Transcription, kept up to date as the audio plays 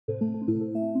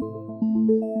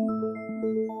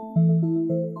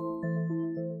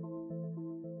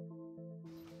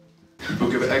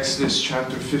Exodus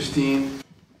chapter 15.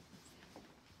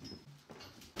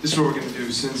 This is what we're going to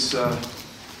do. Since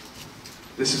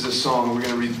this is a song, we're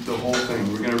going to read the whole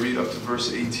thing. We're going to read up to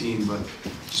verse 18, but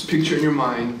just picture in your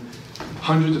mind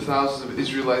hundreds of thousands of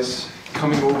Israelites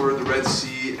coming over the Red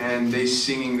Sea and they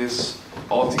singing this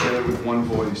all together with one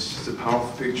voice. It's a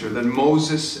powerful picture. Then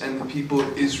Moses and the people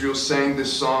of Israel sang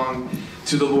this song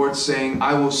to the Lord, saying,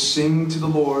 I will sing to the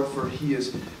Lord, for he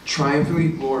has triumphed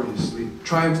gloriously.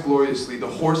 The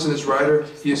horse and his rider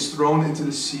he has thrown into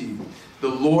the sea. The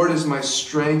Lord is my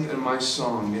strength and my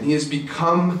song, and he has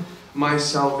become my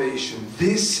salvation.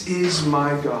 This is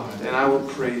my God, and I will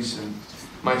praise him.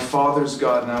 My Father's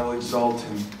God, and I will exalt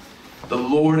him. The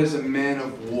Lord is a man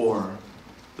of war.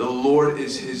 The Lord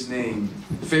is his name.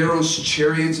 Pharaoh's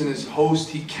chariots and his host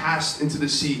he cast into the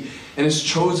sea, and his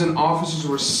chosen officers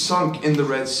were sunk in the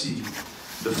Red Sea.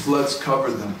 The floods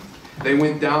covered them. They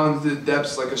went down into the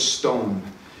depths like a stone.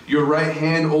 Your right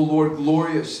hand, O Lord,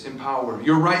 glorious in power.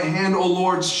 Your right hand, O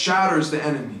Lord, shatters the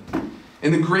enemy.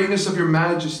 In the greatness of your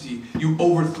majesty, you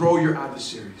overthrow your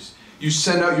adversaries. You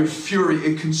send out your fury.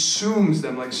 It consumes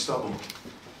them like stubble.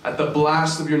 At the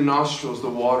blast of your nostrils, the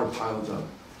water piled up.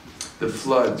 The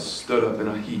floods stood up in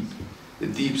a heap. The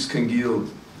deeps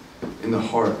congealed in the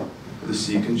heart of the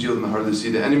sea.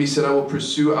 The enemy said, I will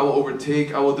pursue, I will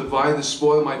overtake, I will divide the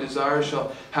spoil. My desire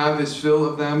shall have his fill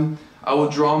of them. I will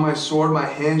draw my sword, my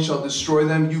hand shall destroy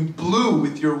them. You blew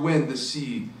with your wind, the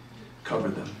sea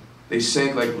covered them. They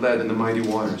sank like lead in the mighty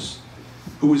waters.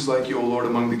 Who is like you, O Lord,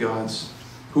 among the gods?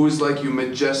 Who is like you,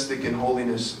 majestic in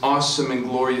holiness, awesome in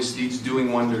glorious deeds,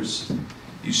 doing wonders?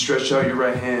 You stretch out your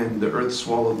right hand, the earth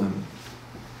swallowed them.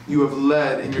 You have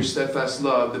led in your steadfast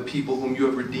love the people whom you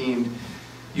have redeemed.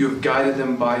 You have guided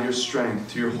them by your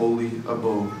strength to your holy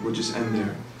abode. We'll just end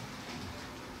there.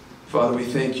 Father, we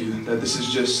thank you that this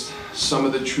is just some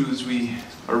of the truths we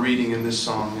are reading in this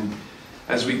song. And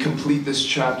as we complete this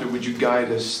chapter, would you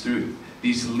guide us through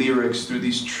these lyrics, through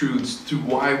these truths, through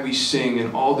why we sing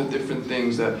and all the different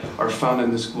things that are found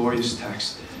in this glorious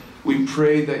text. We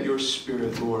pray that your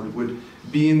Spirit, Lord, would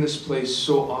be in this place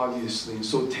so obviously and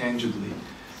so tangibly.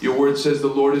 Your word says the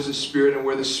Lord is a Spirit, and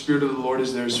where the Spirit of the Lord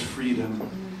is, there is freedom.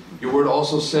 Your word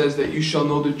also says that you shall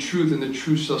know the truth, and the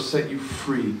truth shall set you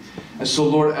free. And so,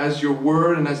 Lord, as your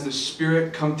word and as the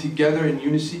Spirit come together in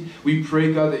unity, we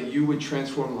pray, God, that you would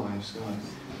transform lives, God.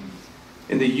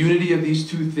 In the unity of these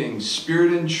two things,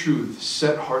 Spirit and truth,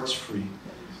 set hearts free.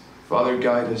 Father,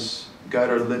 guide us. Guide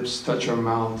our lips, touch our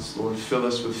mouths, Lord. Fill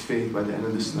us with faith by the end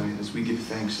of this night as we give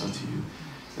thanks unto you.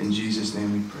 In Jesus'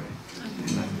 name we pray.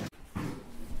 Amen.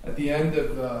 At the end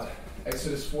of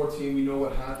Exodus 14, we know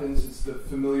what happens. It's the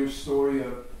familiar story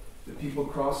of the people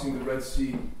crossing the Red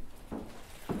Sea.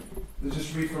 Let's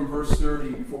just read from verse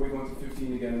 30 before we go into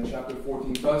 15 again in chapter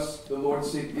 14. Thus the Lord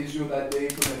saved Israel that day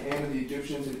from the hand of the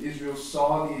Egyptians, and Israel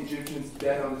saw the Egyptians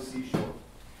dead on the seashore.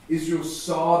 Israel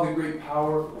saw the great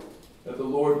power that the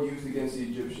Lord used against the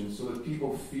Egyptians. So the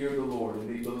people feared the Lord, and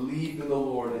they believed in the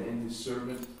Lord and in his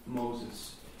servant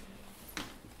Moses.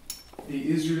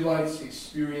 The Israelites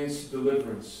experienced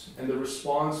deliverance, and the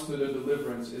response to their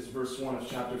deliverance is verse 1 of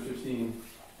chapter 15.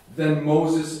 Then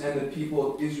Moses and the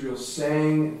people of Israel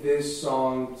sang this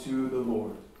song to the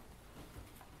Lord.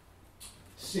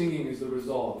 Singing is the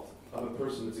result of a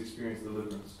person that's experienced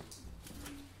deliverance.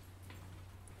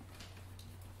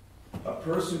 A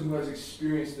person who has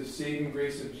experienced the saving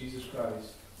grace of Jesus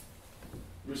Christ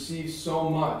receives so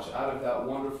much out of that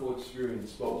wonderful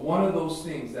experience. But one of those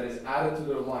things that is added to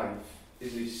their life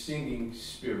is a singing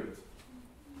spirit.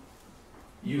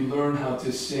 You learn how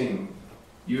to sing.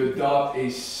 You adopt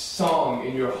a song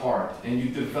in your heart, and you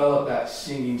develop that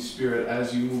singing spirit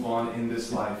as you move on in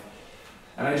this life.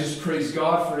 And I just praise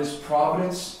God for his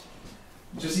providence.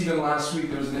 Just even last week,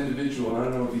 there was an individual, and I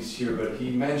don't know if he's here, but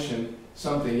he mentioned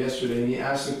something yesterday, and he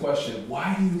asked the question,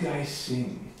 why do you guys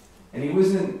sing? And he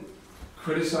wasn't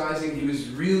criticizing, he was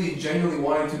really genuinely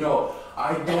wanting to know,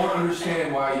 I don't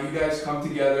understand why you guys come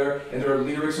together and there are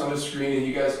lyrics on the screen and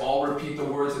you guys all repeat the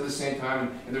words at the same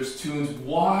time and there's tunes.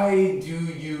 Why do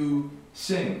you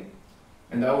sing?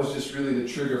 And that was just really the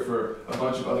trigger for a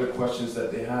bunch of other questions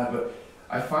that they had. But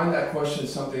I find that question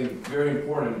something very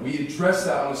important. We addressed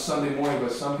that on a Sunday morning,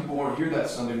 but some people weren't here that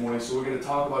Sunday morning, so we're going to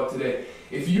talk about it today.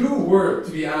 If you were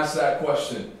to be asked that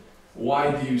question,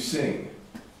 why do you sing?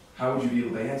 How would you be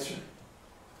able to answer?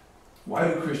 Why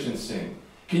do Christians sing?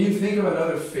 Can you think of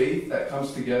another faith that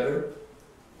comes together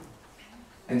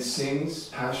and sings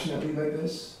passionately like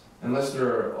this? Unless there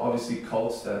are obviously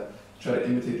cults that try to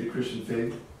imitate the Christian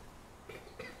faith.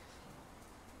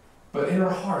 But in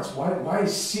our hearts, why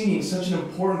is singing such an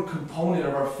important component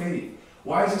of our faith?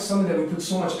 Why is it something that we put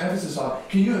so much emphasis on?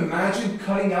 Can you imagine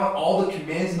cutting out all the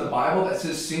commands in the Bible that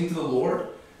says sing to the Lord?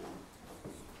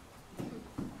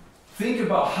 Think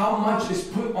about how much is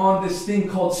put on this thing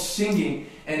called singing,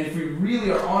 and if we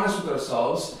really are honest with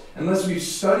ourselves, unless we've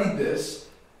studied this,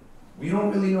 we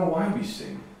don't really know why we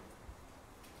sing.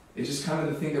 It's just kind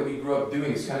of the thing that we grew up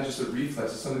doing. It's kind of just a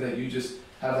reflex. It's something that you just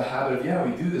have the habit of, yeah,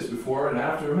 we do this before and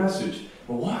after a message.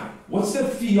 But why? What's the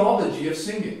theology of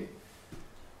singing?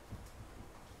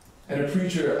 And a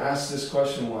preacher asked this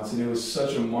question once, and it was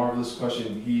such a marvelous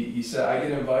question. He said, I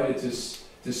get invited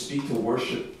to speak to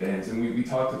worship bands, and we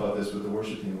talked about this with the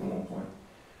worship team at one point.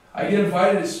 I get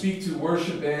invited to speak to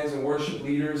worship bands and worship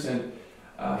leaders, and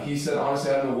he said,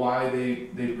 honestly, I don't know why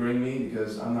they bring me,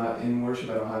 because I'm not in worship,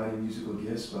 I don't have any musical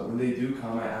gifts, but when they do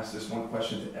come, I ask this one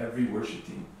question to every worship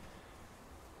team.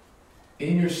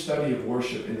 In your study of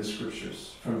worship in the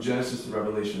scriptures, from Genesis to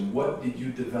Revelation, what did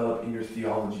you develop in your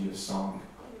theology of song?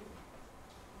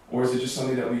 Or is it just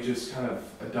something that we just kind of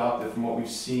adopted from what we've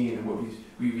seen and what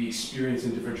we experience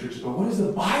in different churches? But what does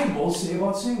the Bible say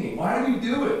about singing? Why do we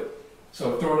do it?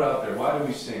 So throw it out there. Why do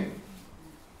we sing?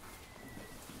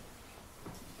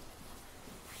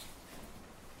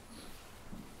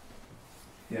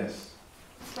 Yes?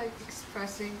 It's like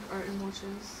expressing our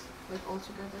emotions, like all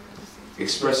together at the same time.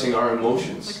 Expressing our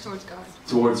emotions. Like towards God.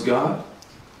 Towards God?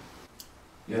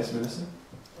 Yes, Minister?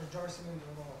 Rejoicing in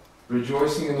the Lord.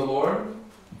 Rejoicing in the Lord?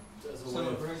 As a way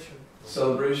of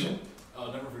Celebration?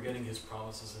 never forgetting His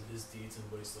promises and His deeds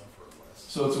and what He's done for our lives.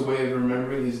 So it's a way of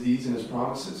remembering His deeds and His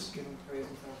promises. Giving praise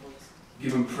with our voices.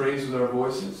 Give Him praise with our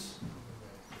voices.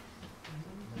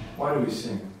 Why do we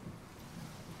sing?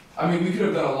 I mean, we could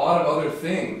have done a lot of other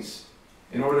things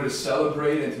in order to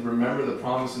celebrate and to remember the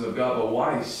promises of God, but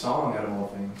why song out of all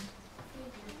things?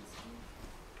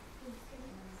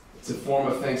 It's a form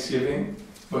of thanksgiving,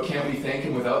 but can't we thank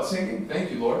Him without singing?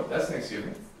 Thank you, Lord. That's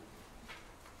thanksgiving.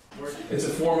 It's a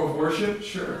form of worship?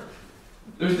 Sure.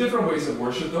 There's different ways of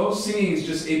worship, though. Singing is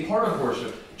just a part of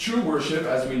worship. True worship,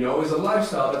 as we know, is a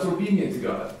lifestyle that's obedient to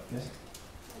God. Yes?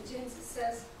 James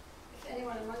says, if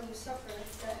anyone among you suffers,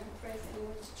 let him praise,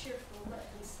 anyone is cheerful, let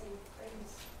him sing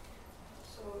praise.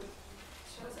 So it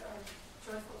shows our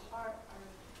joyful heart,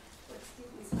 what's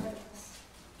deep inside of us,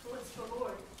 towards the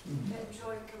Lord. That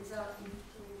joy comes out in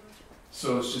worship.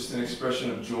 So it's just an expression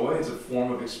of joy. It's a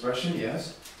form of expression,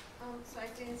 yes? So I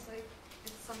think it's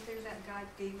something that God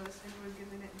gave us and we're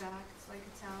giving it back. It's like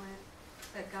a talent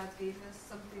that God gave us,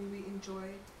 something we enjoy.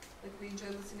 Like we enjoy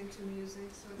listening to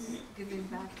music, so it's giving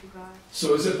back to God.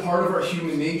 So is it part of our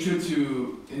human nature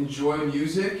to enjoy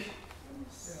music?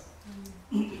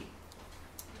 Is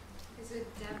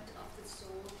it depth of the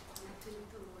soul connected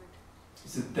with the Lord?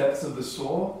 Is it depths of the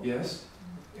soul? Yes?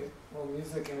 Well,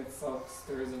 music in itself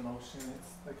stirs emotion.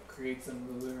 It's like it creates a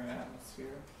mood or an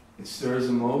atmosphere. It stirs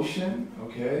emotion.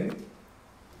 Okay.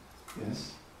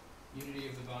 Yes? Unity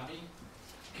of the body.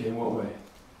 Okay, in what way?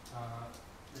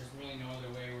 There's really no other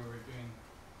way where we're doing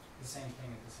the same thing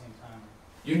at the same time.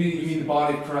 You mean the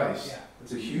body of Christ? Yeah.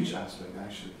 That's a huge aspect,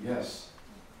 actually. Yes.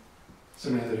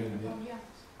 Somebody other hand, yeah.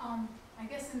 I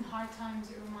guess in hard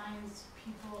times it reminds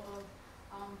people of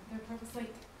their purpose.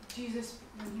 Like Jesus,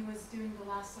 when he was doing the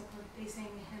Last Supper, they sang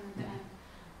a hymn at the end.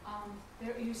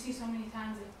 You see so many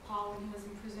times, like Paul, when he was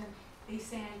in prison, they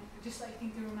sang just, I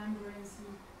think, the remembrance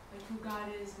and like who God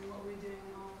is and what we're doing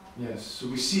and all that. Yes, so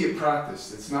we see it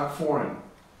practiced. It's not foreign.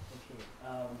 Okay.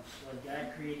 When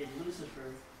God created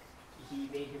Lucifer, He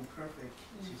made him perfect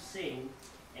to sing,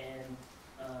 and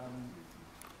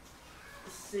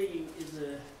singing is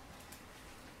a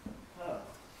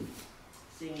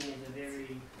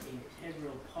very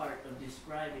integral part of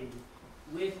describing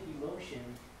with emotion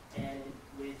and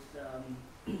with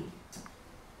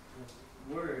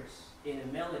words in a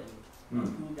melody of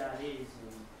who God is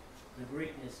and the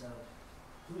greatness of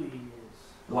who He is.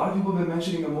 A lot of people have been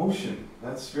mentioning emotion.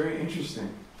 That's very interesting.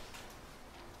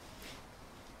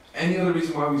 Any other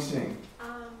reason why we sing?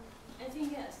 I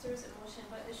think it stirs emotion,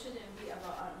 but it shouldn't be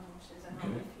about our emotions and how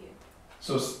we feel.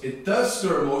 So it does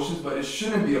stir emotions, but it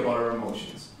shouldn't be about our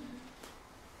emotions.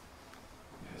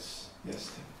 Yes.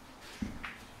 Yes, Tim.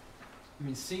 I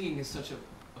mean, singing is such a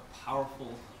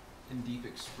powerful and deep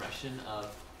expression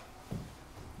of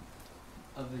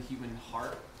the human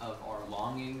heart, of our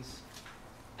longings,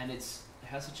 and it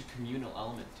has such a communal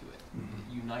element to it. Mm-hmm.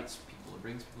 It unites people. It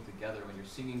brings people together when you're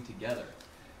singing together.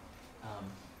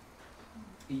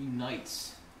 It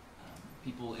unites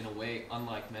people in a way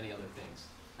unlike many other things.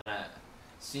 And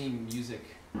seeing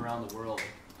music around the world,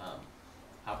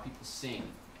 how people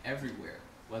sing everywhere,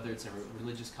 whether it's in a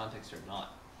religious context or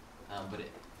not, but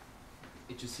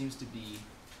it just seems to be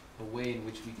a way in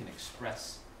which we can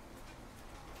express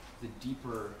the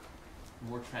deeper,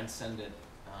 more transcendent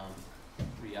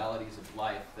realities of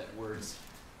life that words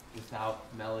without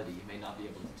melody may not be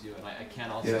able to do. And I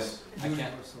can't also, Yes. I can't,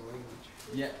 Universal language.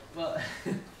 yeah, well,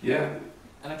 Yeah.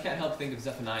 and I can't help think of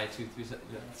Zephaniah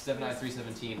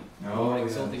 3:17, Oh, yeah.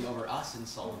 exulting over us in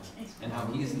song, and how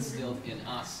He's instilled in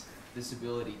us this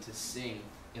ability to sing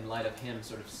in light of Him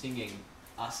sort of singing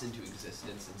us into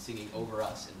existence and singing over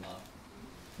us in love.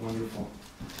 Wonderful.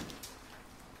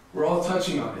 We're all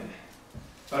touching on it.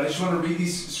 But I just want to read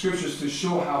these scriptures to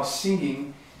show how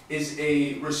singing is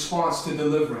a response to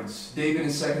deliverance. David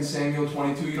in 2 Samuel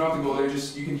 22, you don't have to go there,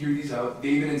 just you can hear these out.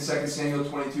 David in 2 Samuel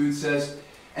 22, it says,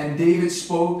 "And David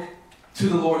spoke to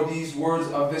the Lord these words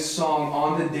of this song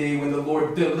on the day when the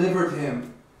Lord delivered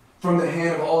him from the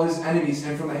hand of all his enemies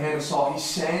and from the hand of Saul." He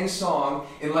sang a song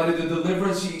in light of the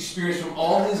deliverance he experienced from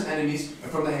all his enemies and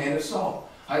from the hand of Saul.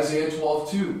 Isaiah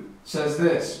 12:2 says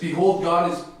this, "Behold,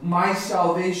 God is my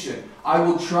salvation. I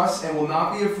will trust and will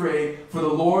not be afraid, for the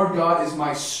Lord God is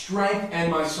my strength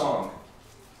and my song.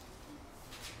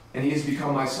 And He has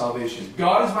become my salvation."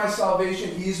 God is my salvation.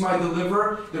 He is my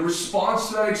deliverer. The response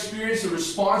to that experience, the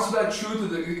response to that truth,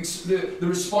 the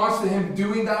response to Him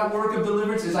doing that work of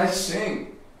deliverance is I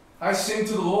sing. I sing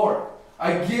to the Lord.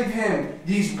 I give Him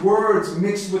these words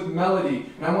mixed with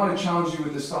melody. And I want to challenge you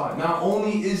with this thought. Not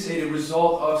only is it a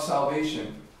result of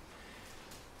salvation,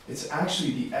 it's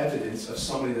actually the evidence of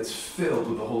somebody that's filled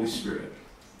with the Holy Spirit.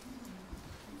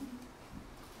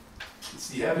 It's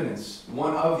the evidence,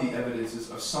 one of the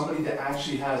evidences of somebody that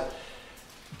actually has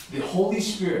the Holy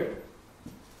Spirit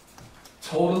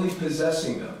totally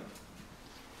possessing them.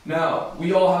 Now,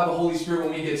 we all have the Holy Spirit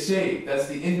when we get saved. That's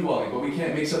the indwelling, but we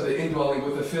can't mix up the indwelling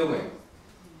with the filling.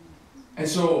 And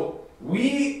so,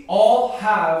 we all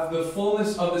have the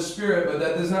fullness of the Spirit, but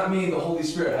that does not mean the Holy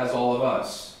Spirit has all of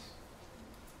us.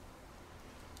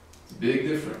 It's a big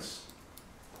difference.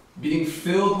 Being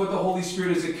filled with the Holy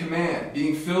Spirit is a command.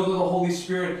 Being filled with the Holy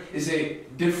Spirit is a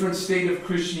different state of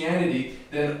Christianity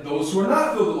than those who are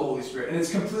not filled with the Holy Spirit. And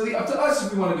it's completely up to us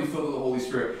if we want to be filled with the Holy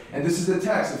Spirit. And this is the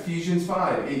text, Ephesians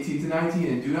 5:18-19.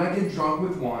 "And do not get drunk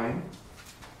with wine,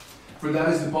 for that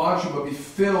is debauchery, but be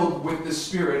filled with the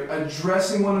Spirit,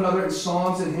 addressing one another in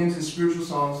psalms and hymns and spiritual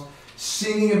songs,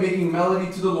 singing and making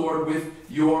melody to the Lord with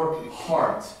your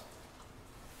heart."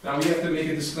 Now we have to make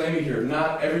a disclaimer here.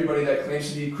 Not everybody that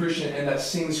claims to be Christian and that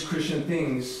sings Christian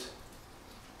things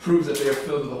proves that they are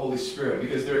filled with the Holy Spirit.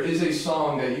 Because there is a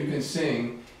song that you can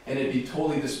sing and it be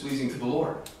totally displeasing to the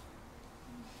Lord.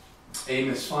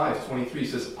 Amos 5:23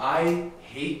 says, "I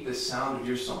hate the sound of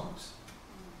your songs,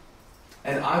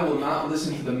 and I will not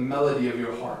listen to the melody of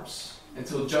your harps,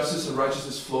 until justice and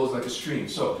righteousness flows like a stream."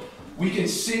 So we can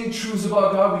sing truths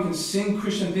about God, we can sing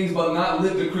Christian things, but not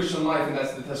live the Christian life, and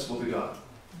that's detestable to God.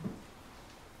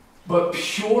 But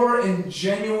pure and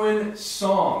genuine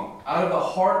song out of the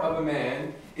heart of a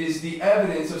man is the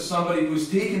evidence of somebody who's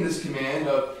taken this command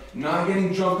of not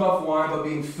getting drunk off wine, but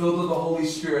being filled with the Holy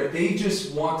Spirit. They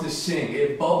just want to sing.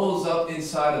 It bubbles up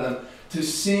inside of them to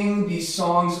sing these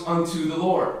songs unto the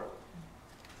Lord.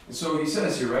 And so he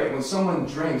says here, right, when someone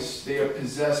drinks, they are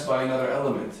possessed by another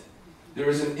element. There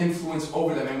is an influence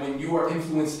over them, and when you are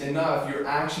influenced enough, your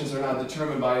actions are not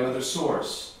determined by another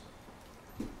source.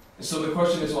 And so the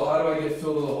question is, well, how do I get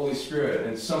filled with the Holy Spirit?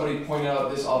 And somebody pointed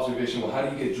out this observation, well, how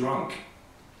do you get drunk?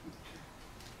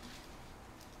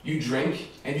 You drink,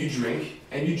 and you drink,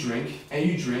 and you drink, and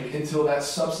you drink until that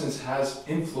substance has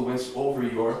influence over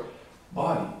your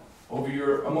body, over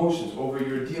your emotions, over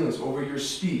your dealings, over your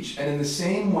speech. And in the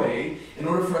same way, in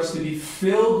order for us to be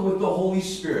filled with the Holy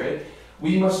Spirit,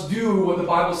 we must do what the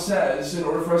Bible says in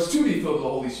order for us to be filled with the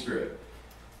Holy Spirit.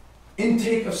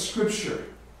 Intake of Scripture.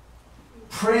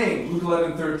 Praying, Luke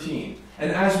 11:13.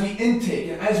 And as we intake,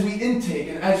 and as we intake,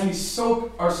 and as we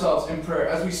soak ourselves in prayer,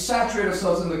 as we saturate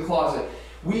ourselves in the closet,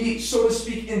 we, so to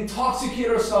speak, intoxicate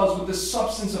ourselves with the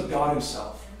substance of God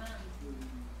Himself.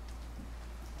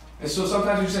 And so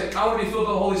sometimes we say, I want to be filled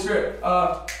with the Holy Spirit.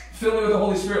 Fill me with the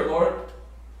Holy Spirit, Lord.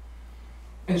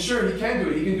 And sure, He can do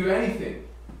it. He can do anything.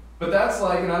 But that's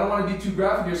like, and I don't want to be too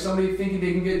graphic here, somebody thinking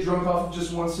they can get drunk off of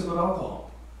just one sip of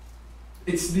alcohol.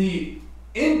 It's the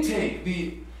intake,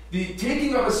 the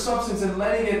taking of a substance and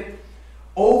letting it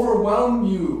overwhelm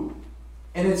you.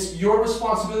 And it's your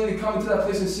responsibility to come into that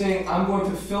place and saying, I'm going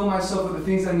to fill myself with the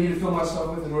things I need to fill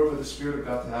myself with in order for the Spirit of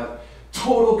God to have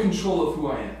total control of who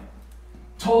I am.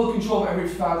 Total control of every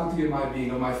faculty of my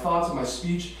being, of my thoughts, of my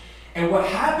speech. And what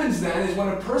happens then is when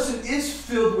a person is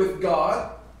filled with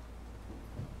God,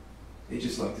 they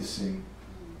just like to sing.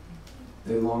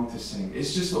 They long to sing.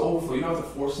 It's just the overflow. You don't have to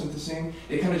force them to sing.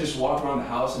 They kind of just walk around the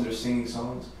house and they're singing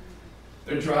songs.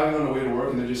 They're driving on the way to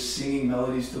work and they're just singing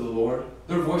melodies to the Lord.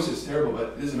 Their voice is terrible,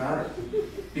 but it doesn't matter.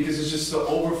 Because it's just the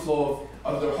overflow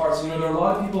of their hearts. You know, there are a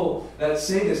lot of people that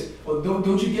say this, well,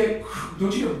 don't you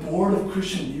get bored of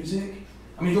Christian music?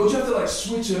 I mean, don't you have to like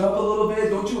switch it up a little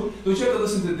bit? Don't you have to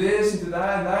listen to this and to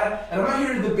that and that? And I'm not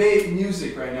here to debate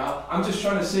music right now. I'm just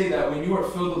trying to say that when you are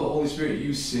filled with the Holy Spirit,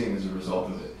 you sing as a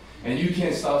result of it. And you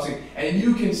can't stop singing. And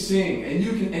you can sing. And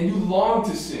you long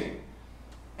to sing.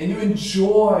 And you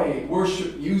enjoy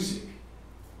worship music.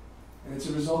 And it's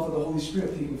a result of the Holy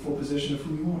Spirit taking full possession of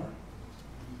who you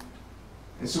are.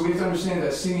 And so we have to understand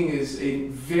that singing is a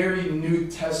very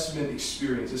New Testament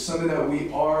experience. It's something that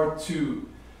we are to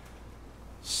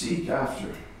seek after.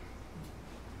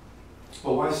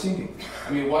 But why singing?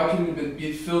 I mean, why can it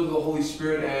be filled with the Holy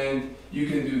Spirit and you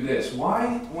can do this?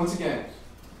 Why, once again,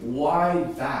 why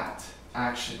that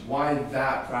action? Why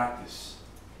that practice?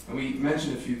 And we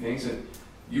mentioned a few things, and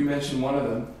you mentioned one of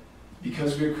them,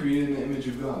 because we are created in the image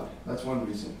of God. That's one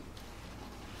reason.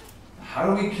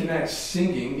 How do we connect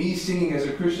singing, me singing as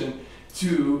a Christian,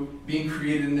 to being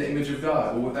created in the image of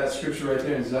God? Well, with that scripture right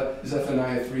there in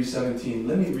Zephaniah 3:17,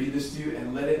 let me read this to you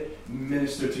and let it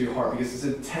minister to your heart, because it's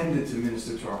intended to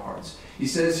minister to our hearts. He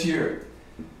says here,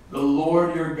 the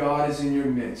Lord your God is in your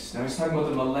midst. Now he's talking about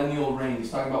the millennial reign.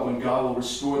 He's talking about when God will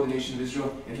restore the nation of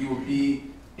Israel and he will be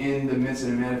in the midst in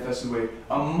a manifested way.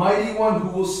 A mighty one who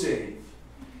will save.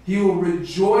 He will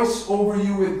rejoice over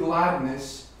you with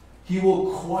gladness. He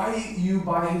will quiet you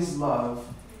by his love.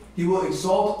 He will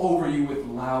exalt over you with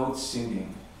loud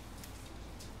singing.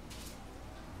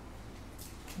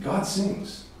 God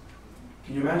sings.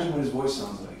 Can you imagine what his voice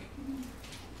sounds like?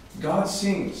 God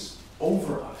sings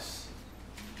over us.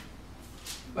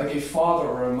 Like a father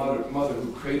or a mother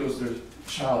who cradles their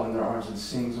child in their arms and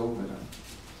sings over them.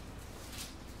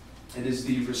 It is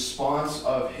the response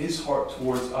of his heart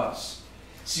towards us.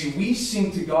 See, we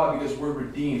sing to God because we're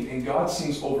redeemed, and God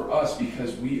sings over us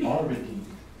because we are redeemed.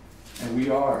 And we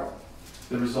are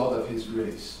the result of his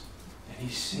grace. And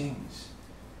he sings.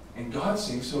 And God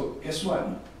sings, so guess what?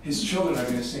 His children are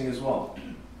going to sing as well.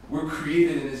 We're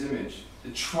created in his image.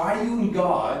 The triune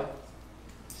God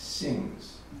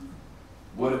sings.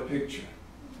 What a picture.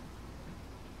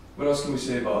 What else can we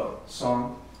say about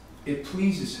song? It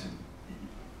pleases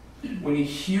him. When he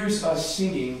hears us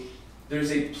singing, there's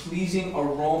a pleasing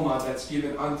aroma that's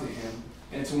given unto him.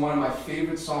 And it's one of my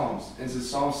favorite psalms. It's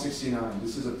Psalm 69.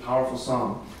 This is a powerful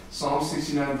psalm. Psalm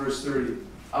 69 verse 30.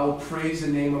 I will praise the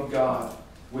name of God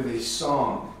with a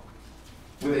song.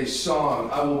 With a song.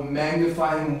 I will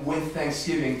magnify him with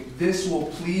thanksgiving. This will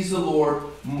please the Lord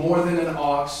more than an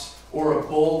ox or a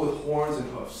bull with horns and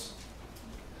hoofs.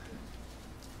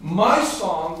 My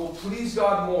song will please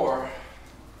God more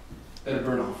than a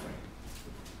burnt offering.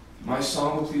 My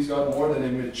song will please God more than a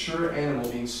mature animal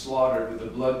being slaughtered with the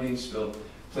blood being spilled.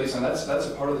 That's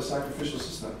a part of the sacrificial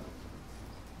system.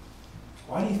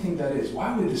 Why do you think that is?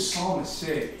 Why would the psalmist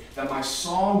say that my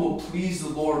song will please the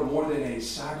Lord more than a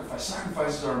sacrifice?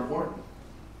 Sacrifices are important.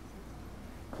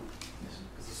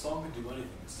 Because the song could do anything.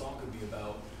 The song could be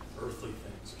about earthly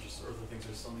things, or just earthly things,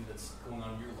 or something that's going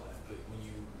on in your life. But when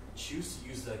you choose to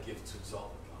use that gift to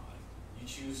exalt God, you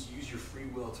choose to use your free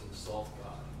will to exalt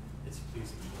God, it's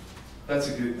pleasing to him. That's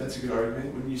a good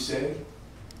argument. Wouldn't you say?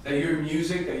 That your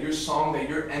music, that your song, that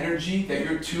your energy, that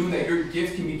your tune, that your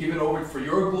gift can be given over for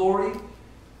your glory,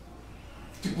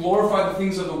 to glorify the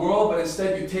things of the world, but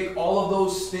instead you take all of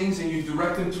those things and you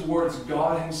direct them towards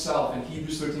God himself. And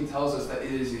Hebrews 13 tells us that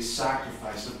it is a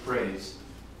sacrifice of praise.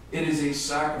 It is a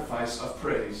sacrifice of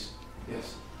praise.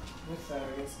 Yes? With that,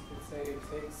 I guess you could say it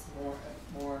takes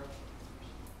more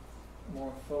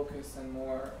focus and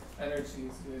more energy,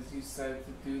 as you said,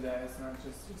 to do that. It's not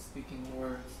just speaking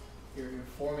words. You're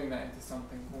forming that into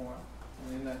something more.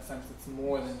 And in that sense, it's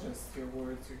more than just your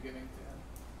words you're giving to him.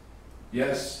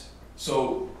 Yes.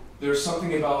 So there's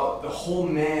something about the whole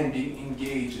man being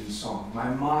engaged in song. My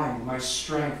mind, my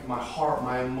strength, my heart,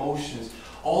 my emotions.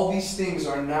 All these things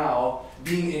are now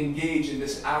being engaged in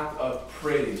this act of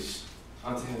praise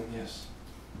unto him. Yes.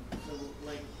 So,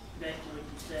 like you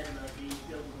said, about being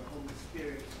filled with the Holy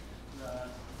Spirit,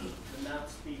 the mouth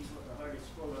speaks what the heart is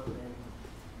full of, and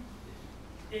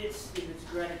if it's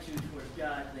gratitude towards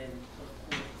God, then of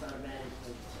course it's automatic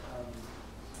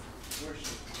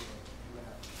worship.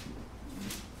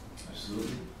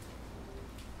 Absolutely.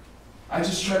 I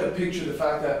just try to picture the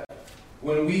fact that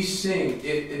when we sing,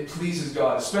 it pleases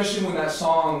God, especially when that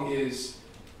song is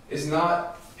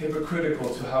not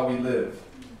hypocritical to how we live.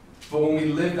 But when we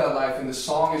live that life and the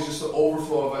song is just the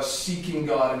overflow of us seeking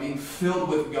God and being filled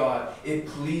with God, it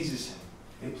pleases Him.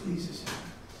 It pleases Him.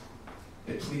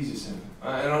 It pleases Him.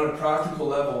 And on a practical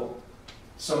level,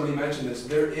 somebody mentioned this,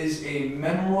 there is a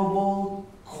memorable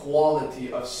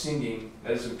quality of singing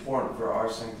that is important for our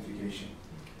sanctification.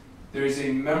 There is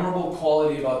a memorable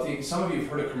quality about taking, some of you have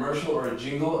heard a commercial or a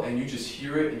jingle and you just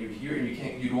hear it and you hear it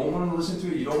and you don't want to listen to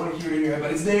it, you don't want to hear it in your head,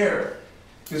 but it's there.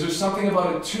 Because there's something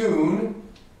about a tune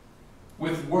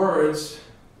with words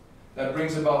that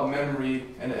brings about memory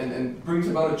and brings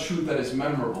about a truth that is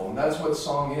memorable. And that's what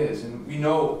song is. And we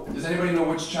know, does anybody know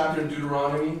which chapter in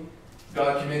Deuteronomy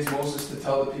God commands Moses to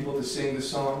tell the people to sing the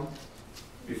song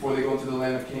before they go into the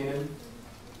land of Canaan?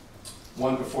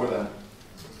 One before that.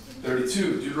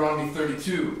 32, Deuteronomy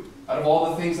 32. Out of all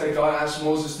the things that God asked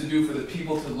Moses to do for the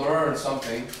people to learn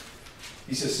something,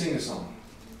 He says, sing a song.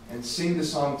 And sing the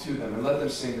song to them, and let them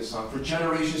sing the song for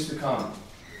generations to come,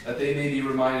 that they may be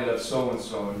reminded of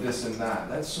so-and-so and this and that.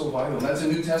 That's so vital. And that's a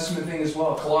New Testament thing as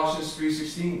well. Colossians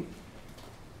 3:16.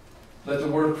 Let the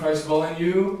word of Christ dwell in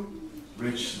you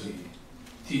richly,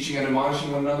 teaching and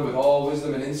admonishing one another with all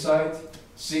wisdom and insight,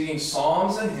 singing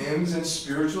psalms and hymns and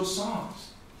spiritual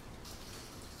songs,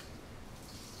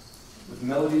 with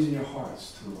melodies in your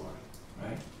hearts to the Lord.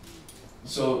 Right?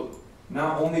 So,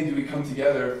 not only do we come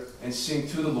together and sing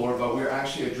to the Lord, but we're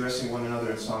actually addressing one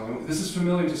another in song. And this is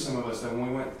familiar to some of us that when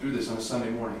we went through this on a Sunday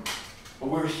morning. But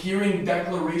we're hearing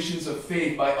declarations of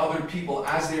faith by other people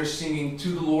as they are singing to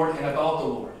the Lord and about the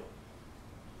Lord.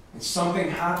 And something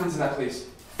happens in that place.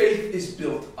 Faith is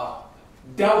built up.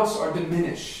 Doubts are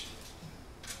diminished.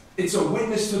 It's a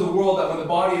witness to the world that when the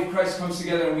body of Christ comes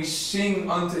together and we sing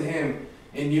unto Him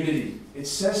in unity, it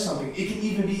says something. It can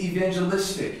even be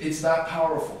evangelistic. It's that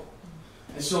powerful.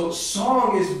 And so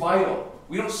song is vital.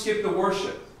 We don't skip the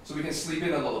worship so we can sleep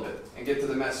in a little bit and get to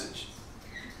the message.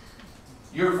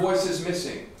 Your voice is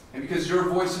missing. And because your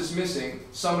voice is missing,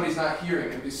 somebody's not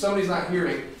hearing. And if somebody's not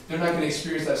hearing, they're not going to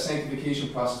experience that sanctification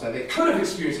process that they could have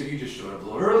experienced if you just showed up a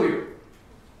little earlier.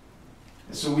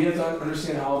 And so we have to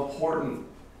understand how important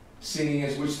singing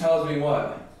is, which tells me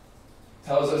what?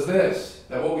 Tells us this,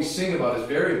 that what we sing about is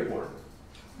very important.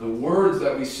 The words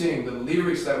that we sing, the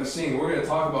lyrics that we sing, we're going to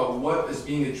talk about what is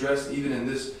being addressed even in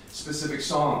this specific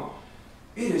song.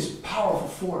 It is powerful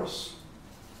force.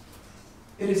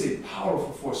 It is a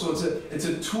powerful force. So it's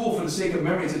a tool for the sake of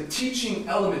memory. It's a teaching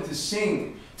element to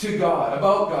sing to God,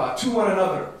 about God, to one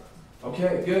another.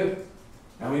 Okay, good.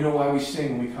 Now we know why we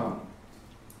sing when we come.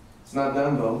 It's not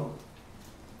done though.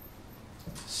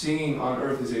 Singing on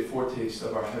earth is a foretaste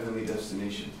of our heavenly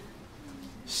destination.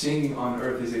 Singing on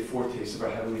earth is a foretaste of our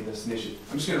heavenly destination.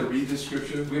 I'm just going to read this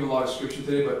scripture. We have a lot of scripture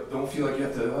today, but don't feel like you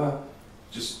have to,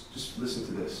 just listen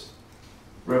to this.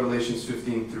 Revelations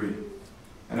 15:3.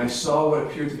 And I saw what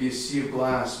appeared to be a sea of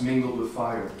glass mingled with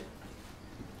fire.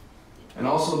 And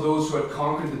also those who had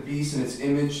conquered the beast and its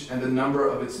image and the number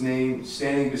of its name,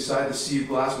 standing beside the sea of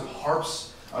glass with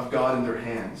harps of God in their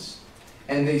hands.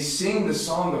 And they sing the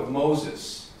song of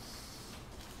Moses,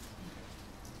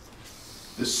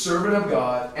 the servant of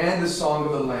God, and the song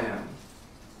of the Lamb.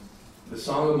 The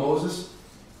song of Moses.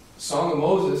 The song of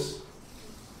Moses.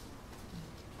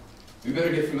 We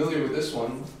better get familiar with this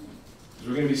one, because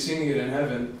we're going to be singing it in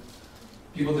heaven.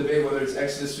 People debate whether it's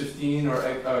Exodus 15 or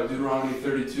Deuteronomy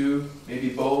 32. Maybe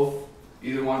both.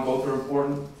 Either one, both are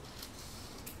important.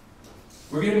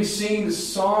 We're going to be singing the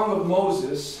song of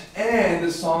Moses and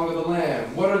the song of the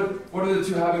Lamb. What do the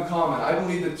two have in common? I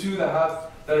believe the two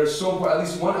that are so important, at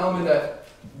least one element that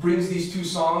brings these two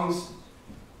songs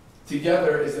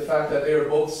together is the fact that they are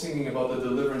both singing about the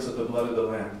deliverance of the blood of the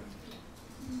Lamb.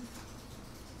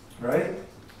 Right?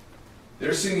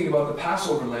 They're singing about the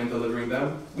Passover Lamb delivering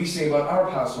them. We sing about our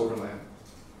Passover Lamb.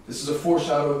 This is a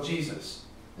foreshadow of Jesus.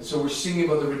 And so we're singing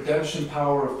about the redemption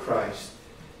power of Christ.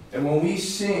 And when we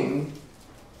sing,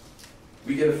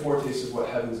 we get a foretaste of what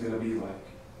heaven's going to be like.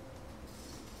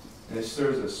 And it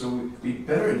stirs us. So we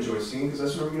better enjoy singing because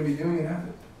that's what we're going to be doing in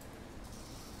heaven.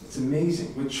 It's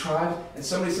amazing. With tribe, and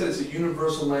somebody said it's a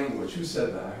universal language. Who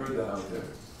said that? I heard that out there.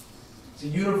 It's a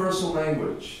universal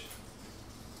language.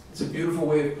 It's a beautiful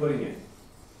way of putting it.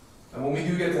 And when we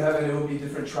do get to heaven, it will be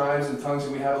different tribes and tongues,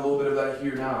 and we have a little bit of that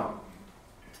here now.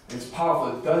 And it's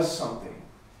powerful. It does something.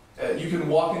 You can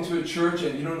walk into a church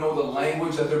and you don't know the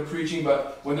language that they're preaching,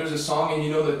 but when there's a song and you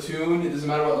know the tune, it doesn't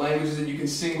matter what language it is, you can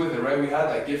sing with it, right? We had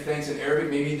that, give thanks in Arabic.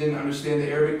 Maybe you didn't understand the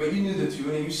Arabic, but you knew the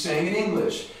tune and you sang in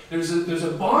English. There's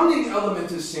a bonding element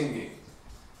to singing.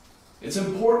 It's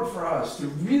important for us to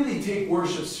really take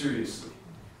worship seriously.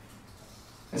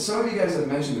 And some of you guys have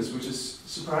mentioned this, which is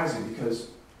surprising because,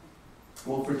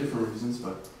 well, for different reasons,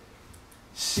 but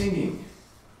Singing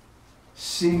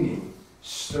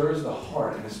stirs the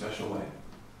heart in a special way.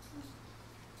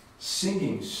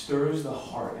 Singing stirs the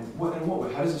heart. In what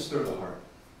way? How does it stir the heart?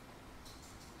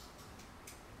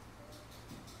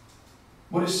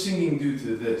 What does singing do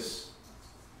to this?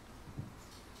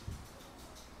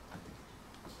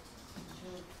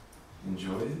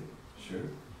 Enjoy it? Sure.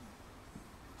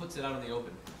 Puts it out in the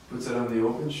open. Puts it out in the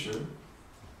open? Sure.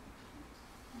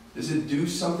 Does it do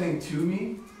something to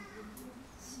me?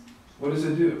 What does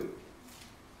it do?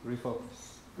 Refocus.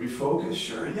 Refocus?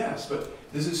 Sure, yes. But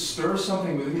does it stir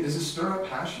something within me? Does it stir up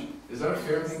passion? Is that a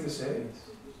fair thing to say?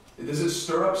 Does it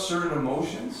stir up certain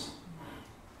emotions?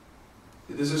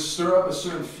 Does it stir up a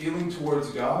certain feeling towards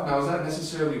God? Now, is that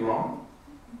necessarily wrong?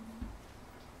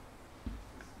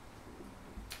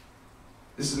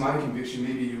 This is my conviction.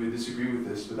 Maybe you would disagree with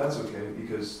this, but that's okay,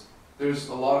 because there's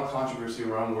a lot of controversy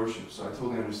around worship, so I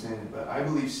totally understand it. But I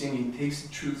believe singing takes the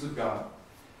truths of God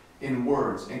in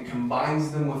words and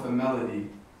combines them with a melody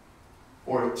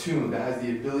or a tune that has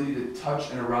the ability to touch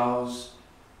and arouse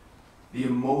the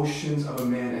emotions of a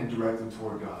man and direct them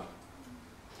toward God.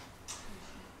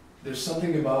 There's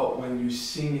something about when you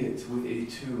sing it with a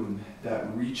tune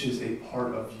that reaches a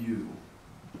part of you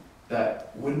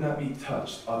that would not be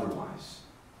touched otherwise.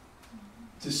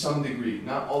 To some degree,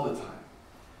 not all the time.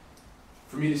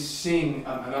 For me to sing,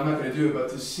 and I'm not going to do it, but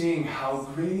to sing how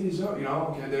great is our,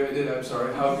 okay, there I did, I'm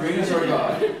sorry, how great is our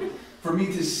God. For me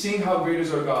to sing how great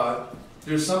is our God,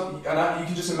 there's something, you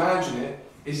can just imagine it,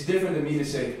 it's different than me to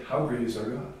say, how great is our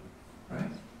God, right?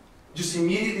 Just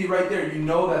immediately right there, you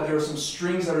know that there are some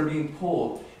strings that are being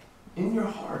pulled in your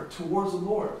heart towards the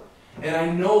Lord. And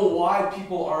I know why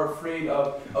people are afraid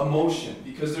of emotion,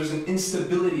 because there's an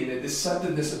instability and a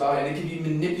deceptiveness about it, and it can be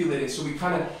manipulated. So we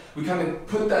kind of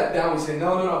put that down. We say,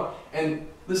 no. And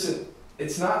listen,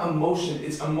 it's not emotion,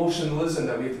 it's emotionalism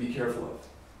that we have to be careful of.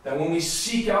 That when we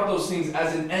seek out those things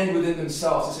as an end within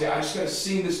themselves, to say, I just got to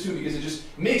sing this tune because it just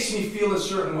makes me feel a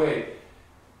certain way,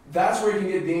 that's where it can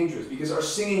get dangerous, because our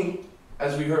singing,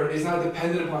 as we heard, is not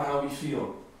dependent upon how we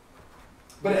feel.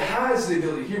 But it has the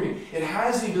ability, hear me, it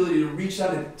has the ability to reach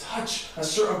out and touch a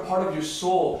certain part of your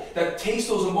soul that takes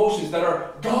those emotions that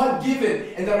are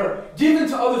God-given and that are given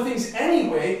to other things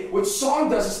anyway. What song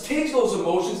does is takes those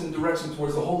emotions and directs them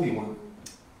towards the Holy One.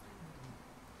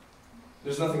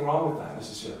 There's nothing wrong with that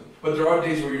necessarily. But there are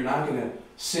days where you're not going to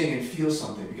sing and feel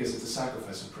something because it's a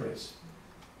sacrifice of praise.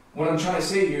 What I'm trying to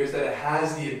say here is that it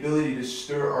has the ability to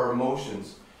stir our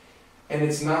emotions. And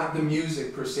it's not the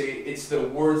music per se, it's the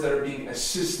words that are being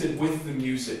assisted with the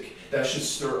music that should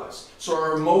stir us. So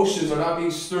our emotions are not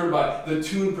being stirred by the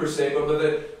tune per se, but by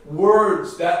the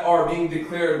words that are being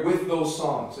declared with those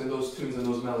songs and those tunes and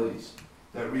those melodies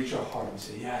that reach our heart and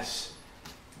say, yes.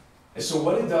 And so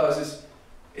what it does is,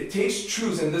 it takes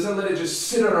truths and doesn't let it just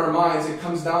sit in our minds, it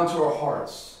comes down to our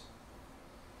hearts.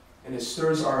 And it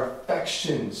stirs our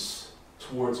affections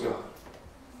towards God.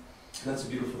 And that's a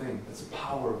beautiful thing. That's the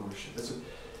power of worship.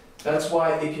 That's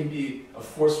why it can be a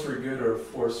force for good or a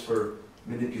force for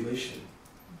manipulation.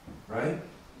 Right?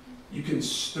 You can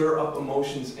stir up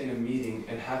emotions in a meeting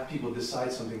and have people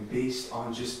decide something based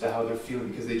on just how they're feeling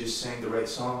because they just sang the right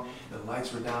song, the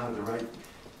lights were down, the right...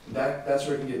 That's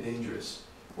where it can get dangerous.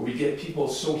 Where we get people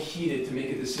so heated to make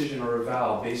a decision or a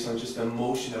vow based on just the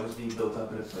emotion that was being built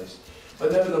up in a place.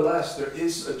 But nevertheless, there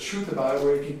is a truth about it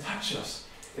where it can touch us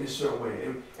in a certain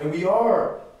way. And we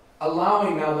are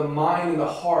allowing now the mind and the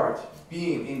heart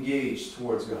being engaged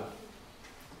towards God.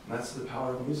 And that's the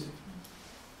power of music.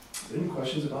 Are there any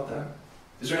questions about that?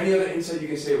 Is there any other insight you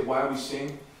can say of why we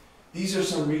sing? These are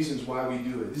some reasons why we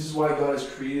do it. This is why God has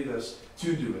created us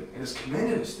to do it and has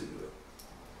commanded us to do it.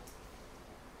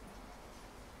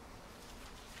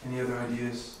 Any other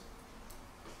ideas?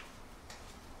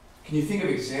 Can you think of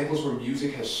examples where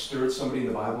music has stirred somebody in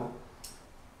the Bible?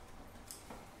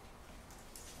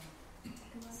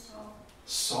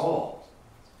 Saul.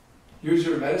 Here's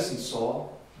your medicine,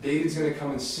 Saul. David's going to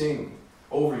come and sing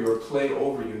over you or play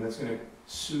over you, and that's going to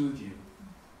soothe you.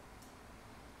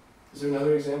 Is there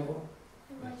another example?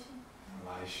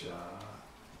 Elisha.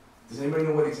 Does anybody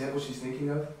know what example she's thinking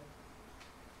of?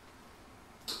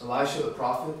 Elisha the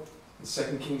prophet in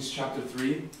 2 Kings chapter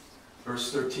 3,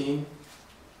 verse 13.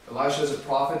 Elisha is a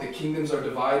prophet. The kingdoms are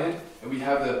divided, and we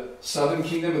have the southern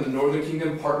kingdom and the northern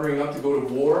kingdom partnering up to go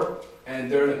to war.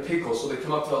 And they're in a pickle, so they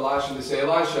come up to Elisha and they say,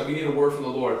 Elisha, we need a word from the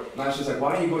Lord. And Elisha's like,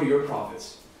 why don't you go to your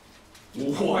prophets?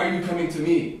 Why are you coming to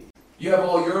me? You have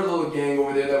all your little gang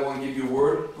over there that want to give you a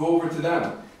word. Go over to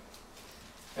them.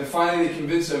 And finally they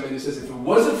convince him, and he says, if it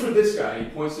wasn't for this guy, he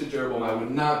points to Jeroboam, I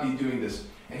would not be doing this.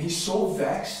 And he's so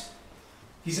vexed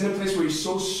He's in a place where he's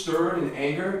so stirred in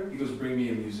anger, he goes, bring me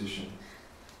a musician.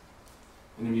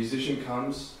 And the musician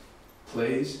comes,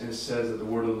 plays, and it says that the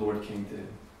word of the Lord came to him.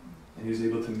 And he was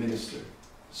able to minister.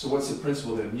 So what's the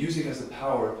principle there? Music has the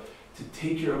power to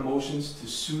take your emotions, to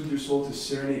soothe your soul, to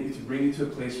serenade you, to bring you to a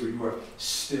place where you are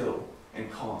still and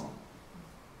calm.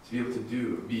 To be able to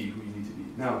be who you need to be.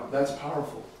 Now, that's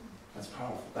powerful. That's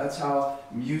powerful. That's how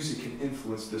music can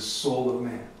influence the soul of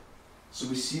man. So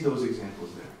we see those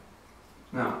examples there.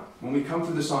 Now, when we come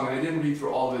to the song, and I didn't read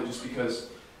through all of it just because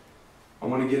I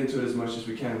want to get into it as much as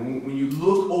we can. When you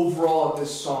look overall at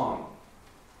this song,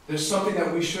 there's something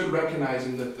that we should recognize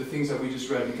in the things that we just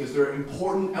read, because there are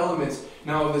important elements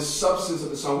now of the substance of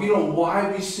the song. We know why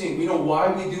we sing. We know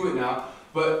why we do it now.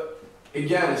 But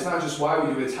again, it's not just why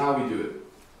we do it, it's how we do it.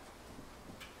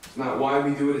 It's not why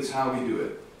we do it, it's how we do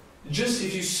it. Just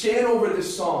if you scan over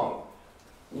this song,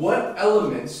 what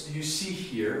elements do you see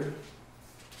here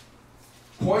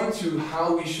point to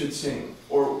how we should sing,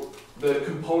 or the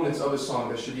components of a song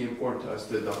that should be important to us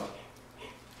to adopt?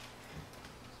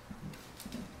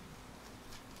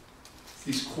 It's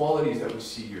these qualities that we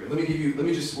see here.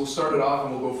 We'll start it off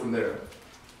and we'll go from there.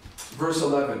 Verse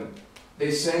 11.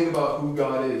 They sang about who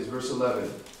God is. Verse 11.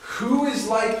 Who is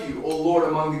like you, O Lord,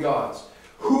 among the gods?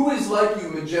 Who is like you,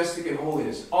 majestic in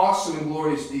holiness, awesome in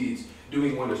glorious deeds,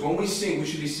 doing wonders? When we sing, we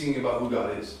should be singing about who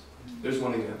God is. There's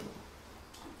one example.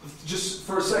 Just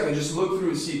for a second, just look through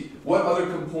and see what other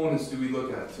components do we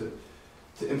look at to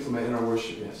implement in our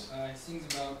worship. Yes? It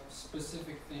sings about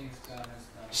specific things God has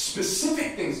done.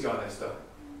 Specific things God has done.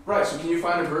 Right, so can you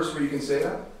find a verse where you can say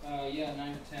that? Yeah,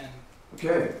 9 to 10.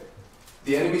 Okay.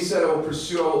 The enemy said, I will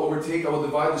pursue, I will overtake, I will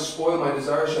divide the spoil, my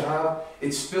desire shall have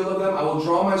its fill of them. I will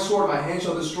draw my sword, my hand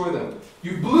shall destroy them.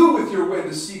 You blew with your wind,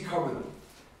 the sea covered them.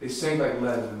 They sank like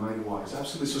lead in the mighty waters.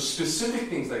 Absolutely. So specific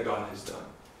things that God has done.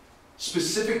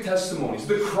 Specific testimonies.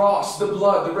 The cross, the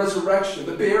blood, the resurrection,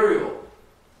 the burial.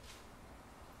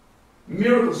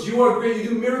 Miracles. You are great. You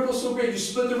do miracles so great. You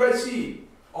split the Red Sea.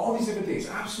 All these different things.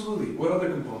 Absolutely. What other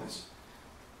components?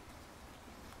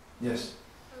 Yes?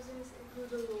 I was going to say who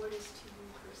the Lord is to you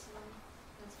personally.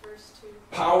 That's verse 2.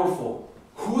 Powerful.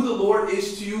 Who the Lord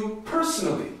is to you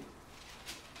personally.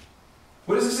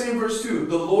 What does it say in verse 2?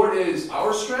 The Lord is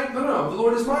our strength? No. The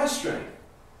Lord is my strength.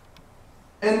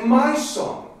 And my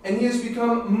song. And he has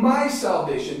become my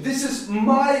salvation. This is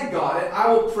my God, and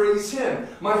I will praise him.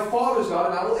 My Father's God,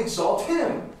 and I will exalt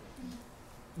him.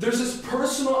 There's this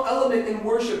personal element in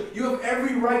worship. You have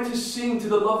every right to sing to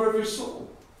the lover of your soul.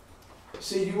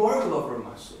 Say, you are the lover of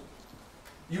my soul.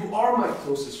 You are my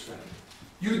closest friend.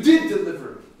 You did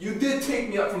deliver me. You did take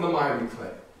me up from the miry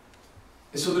clay.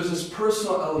 And so there's this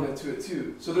personal element to it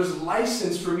too. So there's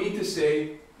license for me to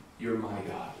say, you're my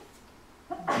God.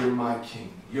 You're my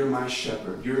king. You're my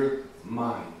shepherd. You're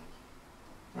mine.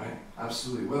 Right?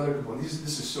 Absolutely. What other components?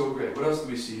 This is so great. What else do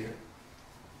we see here?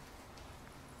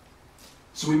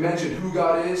 So we mentioned who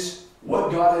God is,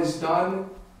 what God has done,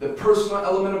 the personal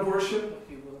element of worship,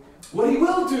 what he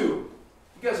will do.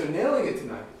 You guys are nailing it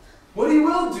tonight. What he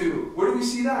will do. Where do we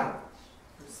see that?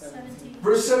 Verse 17.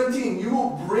 Verse 17. You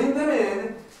will bring them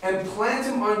in and plant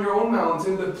him on your own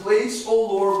mountain, the place, O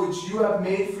Lord, which you have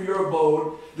made for your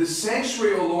abode, the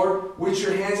sanctuary, O Lord, which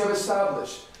your hands have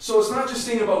established. So it's not just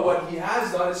singing about what he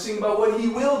has done, it's singing about what he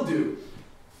will do.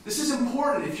 This is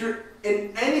important. If you're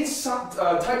in any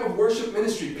type of worship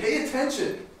ministry, pay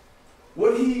attention.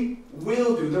 What he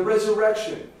will do, the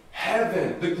resurrection,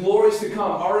 heaven, the glories to come,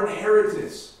 our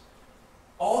inheritance,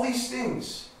 all these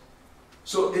things.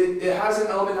 So it has an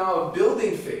element now of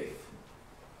building faith.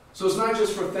 So it's not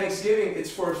just for Thanksgiving,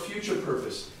 it's for a future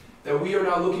purpose. That we are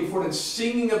now looking forward and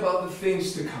singing about the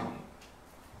things to come.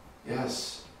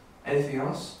 Yes. Anything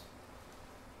else?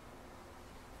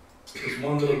 There's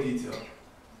one little detail.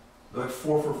 We're like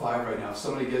 4 for 5 right now. If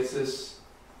somebody gets this. Is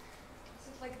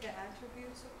it like the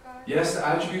attributes of God? Yes, the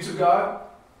attributes of God.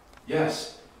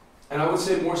 Yes. And I would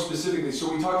say more specifically,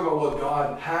 so we talked about what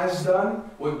God has done,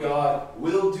 what God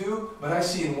will do, but I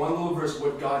see in one little verse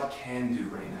what God can do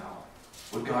right now.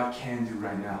 What God can do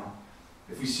right now.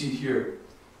 If we see here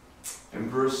in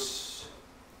verse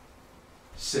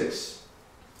 6,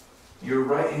 your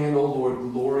right hand, O Lord,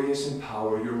 glorious in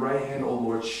power. Your right hand, O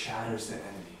Lord, shatters the enemy.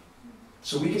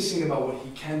 So we can sing about what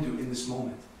he can do in this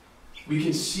moment. We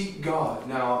can seek God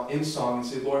now in song and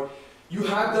say, Lord, you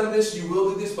have done this, you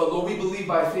will do this, but Lord, we believe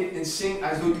by faith and sing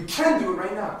as though you can do it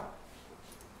right now.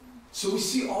 So we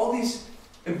see all these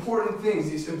important things,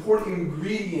 these important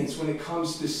ingredients when it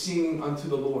comes to singing unto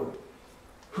the Lord.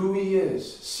 Who he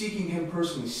is, seeking him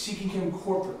personally, seeking him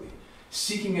corporately,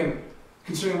 seeking him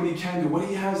concerning what he can do, what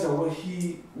he has done, what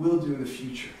he will do in the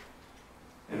future.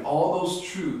 And all those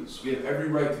truths, we have every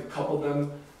right to couple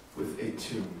them with a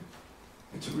tune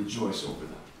and to rejoice over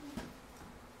them.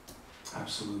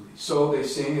 Absolutely. So they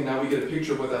sing, and now we get a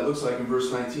picture of what that looks like in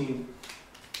verse 19.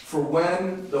 For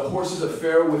when the horses of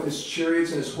Pharaoh with his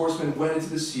chariots and his horsemen went into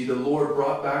the sea, the Lord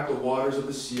brought back the waters of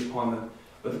the sea upon them.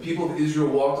 But the people of Israel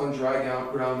walked on dry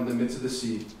ground in the midst of the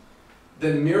sea.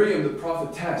 Then Miriam, the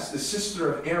prophetess, the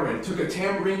sister of Aaron, took a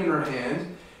tambourine in her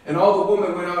hand, and all the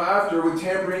women went out after her with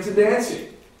tambourines and dancing.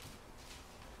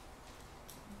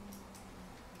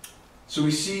 So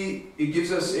we see it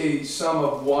gives us a sum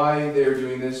of why they're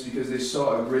doing this, because they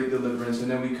saw a great deliverance.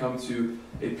 And then we come to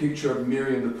a picture of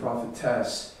Miriam, the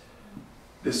prophetess,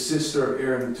 the sister of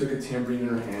Aaron, who took a tambourine in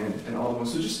her hand, and all the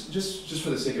ones. So just for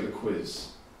the sake of a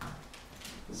quiz,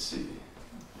 let's see.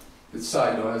 It's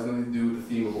side note, it has nothing to do with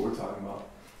the theme of what we're talking about.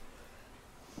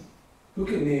 Who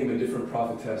can name a different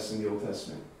prophetess in the Old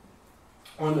Testament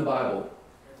or in the Bible?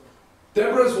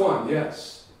 Deborah's one,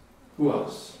 yes. Who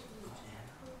else?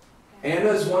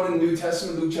 Anna's one in the New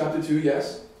Testament, Luke chapter 2,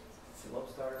 yes?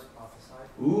 Philip's daughters prophesied.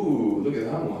 Ooh, look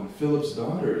at that one. Philip's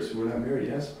daughters who were not married,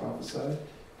 yes, prophesied.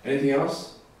 Anything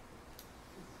else?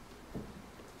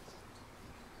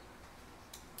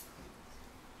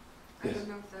 I Yes. don't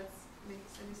know if that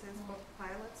makes any sense, but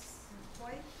Pilate's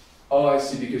wife? Oh, I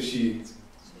see, because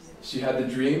she had the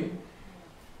dream.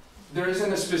 There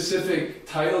isn't a specific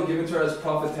title given to her as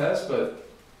prophetess, but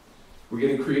we're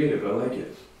getting creative. I like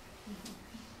it.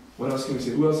 What else can we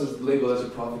say? Who else is labeled as a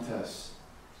prophetess?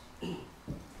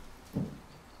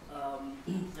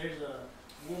 There's a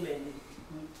woman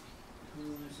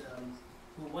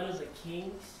who one of the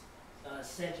kings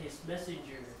sent his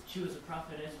messenger. She was a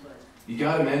prophetess, but You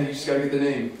got it, man. You just gotta get the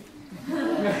name.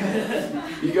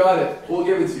 You got it. We'll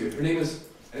give it to you. Her name is,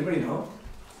 anybody know?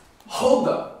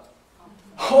 Huldah.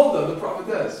 Huldah, the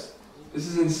prophetess. This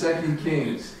is in 2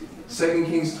 Kings. 2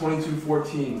 Kings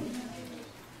 22:14.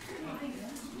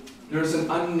 There's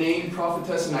an unnamed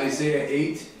prophetess in Isaiah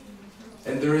 8,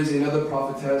 and there is another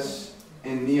prophetess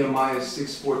in Nehemiah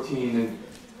 6:14, and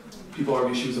people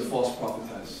argue she was a false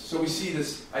prophetess. So we see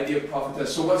this idea of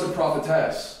prophetess. So what's a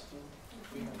prophetess?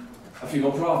 A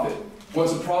female prophet.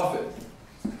 What's a prophet?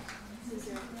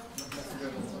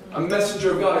 A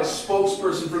messenger of God, a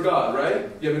spokesperson for God, right?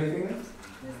 You have anything there?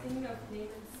 This thing of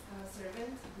Naaman's servant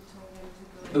who told him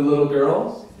to go. The little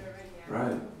girl? Servant, yeah.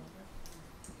 Right.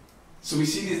 So we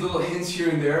see these little hints here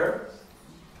and there.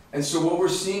 And so what we're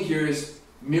seeing here is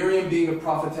Miriam being a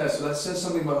prophetess. So that says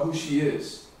something about who she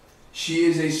is. She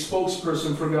is a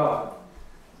spokesperson for God.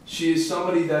 She is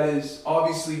somebody that is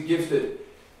obviously gifted.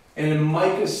 And in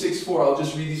Micah 6:4, I'll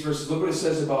just read these verses. Look what it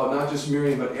says about not just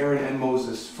Miriam, but Aaron and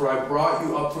Moses. For I brought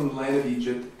you up from the land of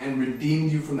Egypt and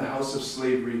redeemed you from the house of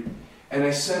slavery. And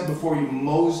I sent before you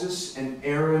Moses and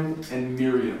Aaron and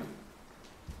Miriam.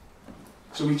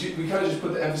 So we kind of just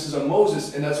put the emphasis on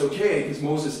Moses, and that's okay, because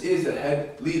Moses is the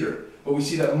head leader. But we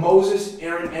see that Moses,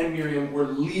 Aaron, and Miriam were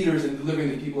leaders in delivering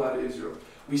the people out of Israel.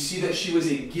 We see that she was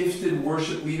a gifted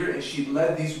worship leader, and she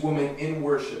led these women in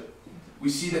worship. We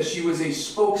see that she was a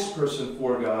spokesperson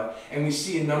for God, and we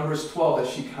see in Numbers 12 that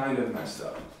she kind of messed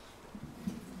up.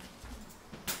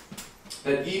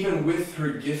 That even with her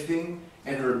gifting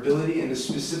and her ability and the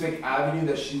specific avenue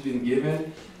that she's been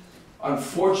given,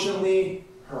 unfortunately,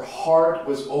 her heart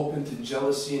was open to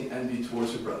jealousy and envy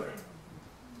towards her brother.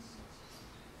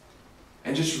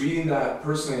 And just reading that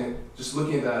personally, just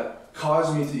looking at that,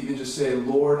 caused me to even just say,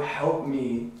 Lord, help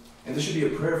me, and this should be a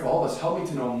prayer for all of us, help me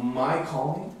to know my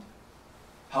calling,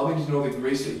 help me to know the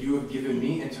grace that you have given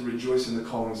me, and to rejoice in the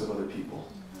callings of other people.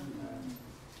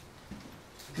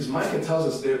 Because Micah tells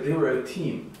us they were a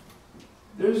team.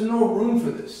 There's no room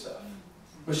for this stuff.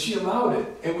 But she allowed it,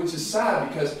 and which is sad,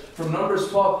 because from Numbers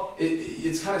 12,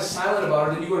 it's kind of silent about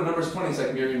her. Then you go to Numbers 20, it's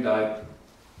like Miriam died.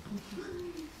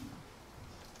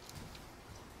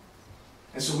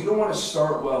 And so we don't want to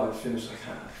start well and finish like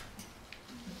that.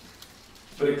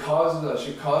 But it causes us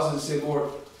to say, Lord,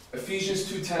 Ephesians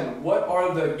 2:10, what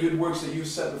are the good works that you've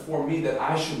set before me that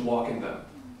I should walk in them?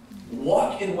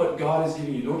 Walk in what God has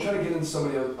given you. Don't try to get into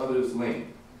somebody else's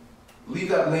lane. Leave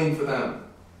that lane for them.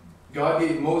 God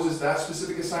gave Moses that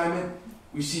specific assignment.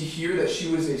 We see here that she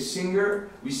was a singer.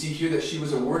 We see here that she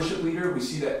was a worship leader. We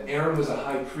see that Aaron was a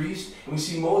high priest. And we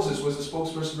see Moses was the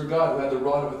spokesperson for God, who had the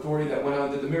rod of authority that went out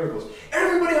and did the miracles.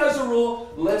 Everybody has a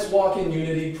role. Let's walk in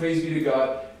unity. Praise be to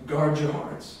God. Guard your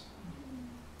hearts.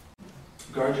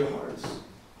 Guard your hearts.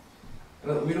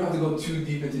 And we don't have to go too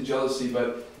deep into jealousy,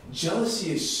 but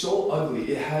jealousy is so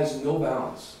ugly. It has no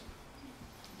bounds.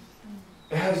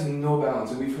 It has no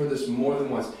bounds. And we've heard this more than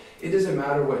once. It doesn't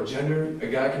matter what gender. A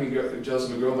guy can be jealous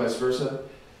of a girl, vice versa.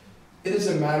 It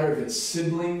doesn't matter if it's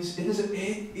siblings. It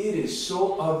is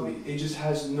so ugly. It just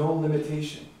has no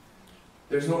limitation.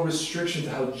 There's no restriction to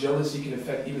how jealousy can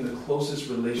affect even the closest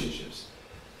relationships.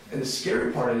 And the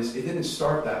scary part is, it didn't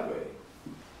start that way.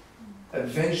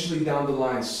 Eventually down the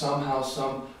line, somehow,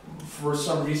 for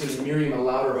some reason, Miriam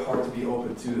allowed her heart to be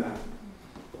open to that.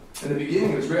 In the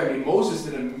beginning, it was great. I mean, Moses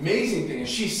did an amazing thing, and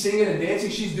she's singing and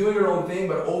dancing, she's doing her own thing,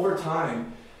 but over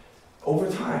time,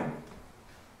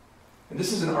 and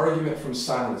this is an argument from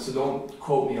silence, so don't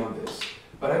quote me on this,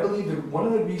 but I believe that one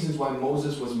of the reasons why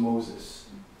Moses was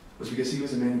because he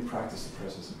was a man who practiced the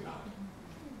presence of God.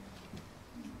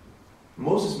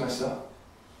 Moses messed up.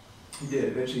 He did.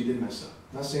 Eventually he did mess up.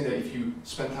 I'm not saying that if you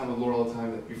spend time with the Lord all the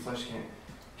time that your flesh can't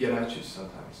get at you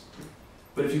sometimes.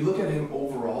 But if you look at him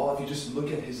overall, if you just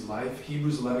look at his life,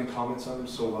 Hebrews 11 comments on him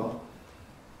so well.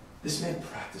 This man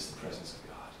practiced the presence of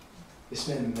God. This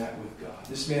man met with God.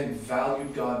 This man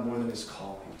valued God more than his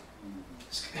calling.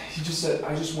 He just said,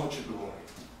 I just want your glory.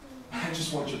 I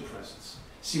just want your presence.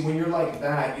 See, when you're like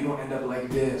that, you don't end up like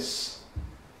this.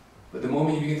 But the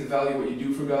moment you begin to value what you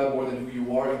do for God more than who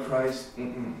you are in Christ,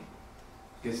 it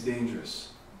gets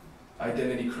dangerous.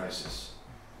 Identity crisis.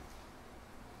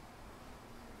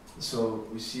 So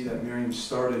we see that Miriam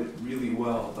started really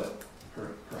well, but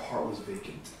her heart was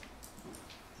vacant.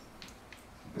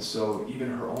 And so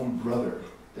even her own brother,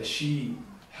 that she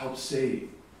helped save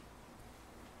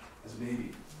as a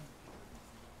baby,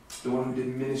 the one who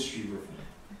did ministry with him,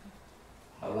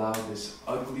 allowed this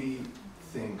ugly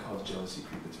thing called jealousy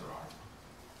creep into her heart.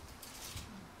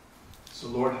 So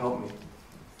Lord, help me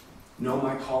know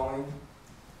my calling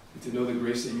and to know the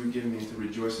grace that you've given me and to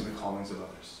rejoice in the callings of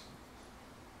others.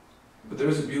 But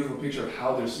there's a beautiful picture of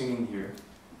how they're singing here.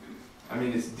 I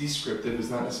mean, it's descriptive, it's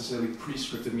not necessarily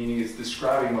prescriptive, meaning it's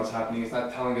describing what's happening. It's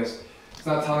not telling us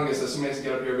that somebody has to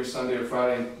get up here every Sunday or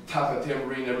Friday and tap a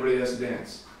tambourine, everybody has to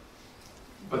dance.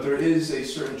 But there is a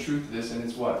certain truth to this, and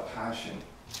it's what? Passion.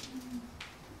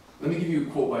 Let me give you a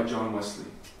quote by John Wesley,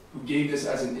 who gave this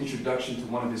as an introduction to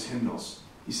one of his hymnals.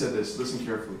 He said this, listen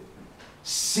carefully.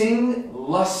 Sing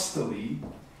lustily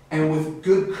and with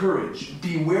good courage.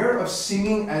 Beware of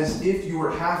singing as if you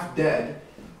were half dead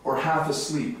or half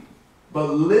asleep,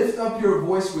 but lift up your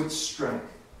voice with strength.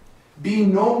 Be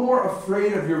no more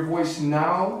afraid of your voice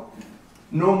now,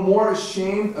 no more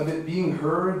ashamed of it being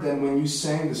heard than when you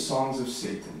sang the songs of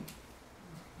Satan.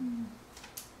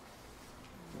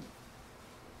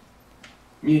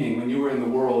 Meaning, when you were in the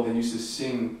world and used to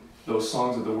sing those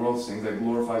songs that the world sings that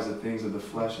glorifies the things of the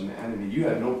flesh and the enemy, you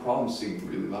had no problem singing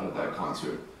really loud at that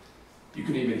concert. You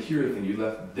couldn't even hear anything. You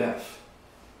left deaf.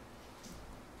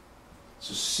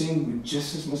 So sing with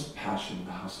just as much passion in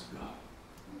the house of God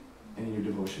and in your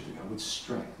devotion to God, with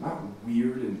strength. Not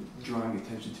weird and drawing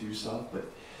attention to yourself, but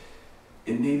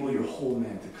enable your whole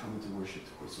man to come into worship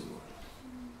towards the Lord.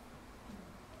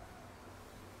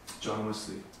 John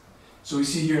Wesley. So we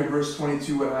see here in verse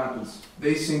 22 what happens.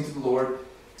 They sing to the Lord,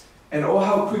 and oh,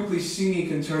 how quickly singing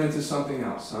can turn into something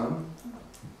else, huh?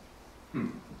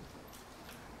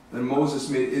 Then Moses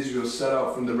made Israel set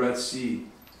out from the Red Sea,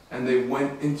 and they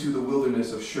went into the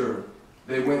wilderness of Shur.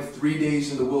 They went 3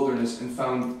 days in the wilderness and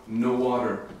found no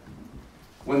water.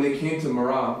 When they came to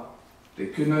Marah, they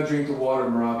could not drink the water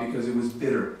of Marah because it was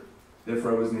bitter.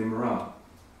 Therefore it was named Marah.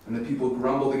 And the people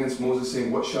grumbled against Moses,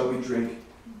 saying, what shall we drink?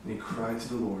 And he cried to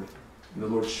the Lord. And the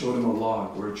Lord showed him a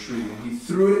log or a tree, and he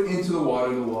threw it into the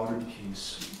water, and the water became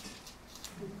sweet.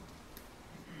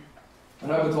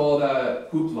 What happened to all that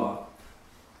hoopla?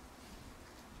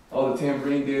 All the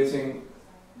tambourine dancing?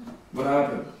 What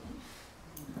happened?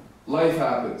 Life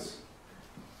happens.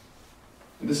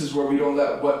 And this is where we don't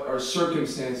let what our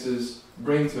circumstances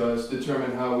bring to us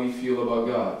determine how we feel about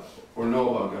God, or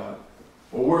know about God,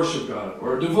 or worship God,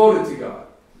 or are devoted to God.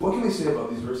 What can we say about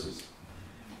these verses?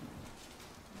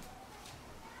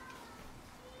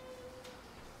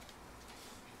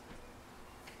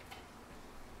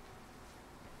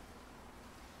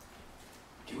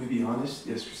 Can we be honest?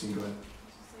 Yes, Christine, go ahead.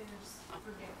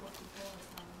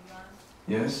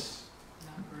 Yes?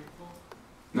 Not grateful.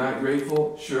 Not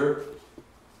grateful? Sure.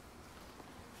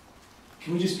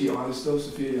 Can we just be honest though,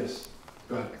 Sophia? Yes.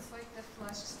 Go ahead. It's like the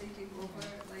flesh is taking over.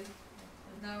 Like,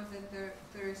 now that they're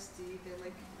thirsty, they're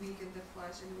like weak in the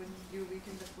flesh. And when you're weak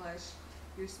in the flesh,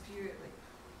 your spirit like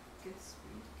gets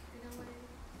weak in a way.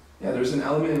 Yeah, there's an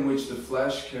element in which the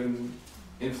flesh can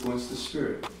influence the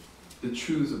spirit. The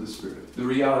truths of the spirit. The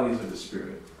realities of the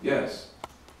spirit. Yes.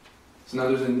 So now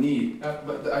there's a need.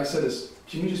 But I said this.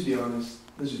 Can you just be honest?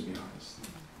 Let's just be honest.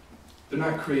 They're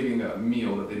not craving a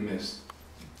meal that they missed.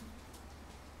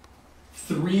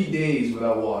 3 days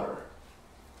without water.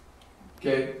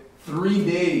 Okay? 3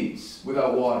 days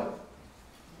without water.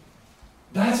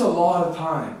 That's a lot of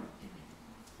time.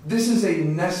 This is a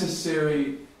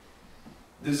necessary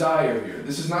desire here.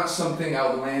 This is not something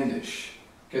outlandish.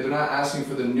 Okay, they're not asking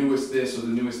for the newest this or the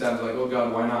newest that. They're like, oh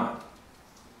God, why not?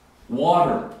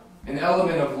 Water, an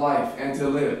element of life and to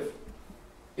live,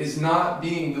 is not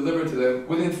being delivered to them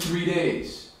within 3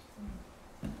 days.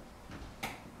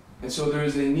 And so there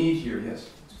is a need here, yes?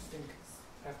 Interesting, because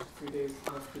after 3 days,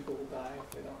 most people will die if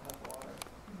they don't have water.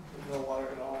 There's no water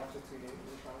at all after 3 days.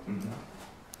 They'll probably die.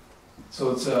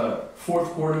 So it's a fourth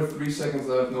quarter, 3 seconds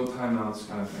left, no timeouts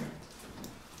kind of thing.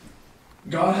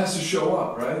 God has to show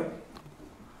up, right?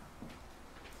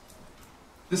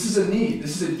 This is a need.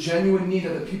 This is a genuine need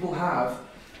that the people have.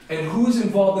 And who is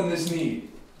involved in this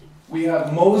need? We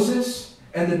have Moses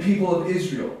and the people of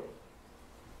Israel.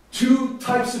 Two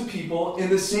types of people in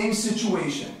the same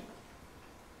situation.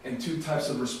 And two types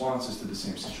of responses to the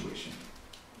same situation.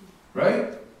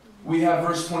 Right? We have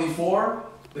verse 24.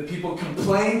 The people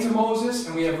complain to Moses.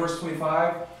 And we have verse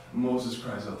 25. Moses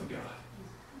cries out to God.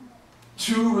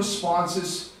 Two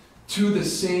responses to the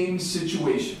same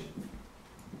situation.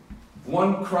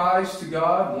 One cries to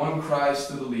God, one cries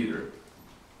to the leader.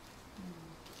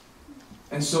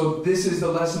 And so this is the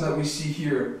lesson that we see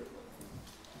here.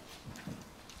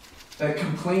 That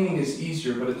complaining is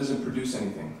easier, but it doesn't produce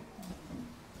anything.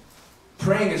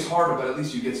 Praying is harder, but at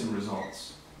least you get some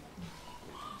results.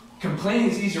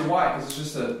 Complaining is easier. Why? Because it's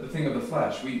just the thing of the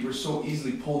flesh. We're so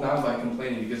easily pulled down by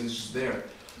complaining because it's just there.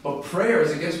 But prayer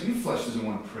is against your flesh doesn't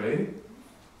want to pray.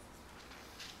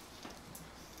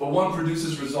 But one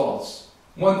produces results.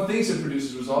 One thinks it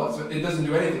produces results. It doesn't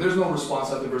do anything. There's no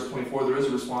response after verse 24. There is a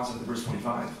response after verse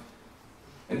 25.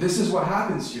 And this is what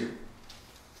happens here.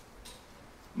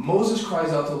 Moses cries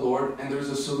out to the Lord, and there's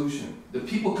a solution. The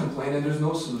people complain, and there's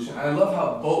no solution. And I love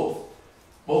how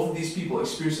both of these people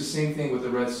experience the same thing with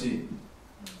the Red Sea.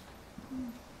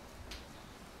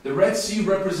 The Red Sea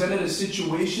represented a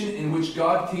situation in which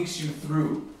God takes you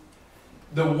through.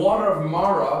 The water of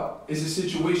Marah is a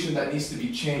situation that needs to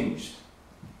be changed.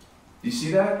 Do you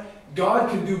see that? God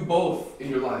can do both in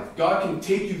your life. God can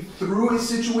take you through a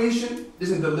situation,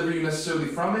 doesn't deliver you necessarily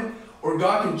from it, or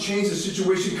God can change the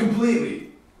situation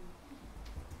completely.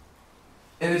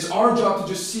 And it's our job to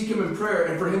just seek Him in prayer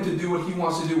and for Him to do what He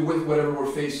wants to do with whatever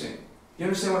we're facing. You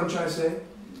understand what I'm trying to say?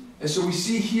 And so we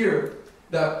see here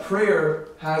that prayer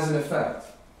has an effect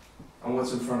on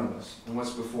what's in front of us and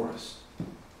what's before us.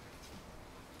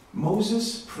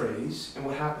 Moses prays, and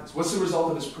what happens? What's the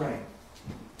result of his praying?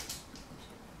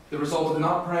 The result of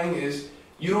not praying is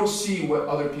you don't see what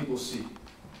other people see.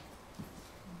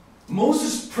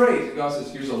 Moses prayed, and God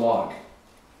says, here's a log.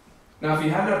 Now, if he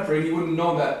had not prayed, he wouldn't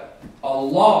know that a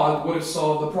log would have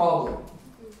solved the problem.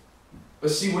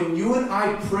 But see, when you and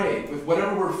I pray with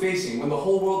whatever we're facing, when the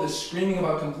whole world is screaming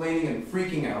about complaining and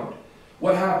freaking out,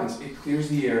 what happens? It clears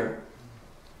the air.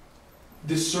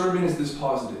 Discernment is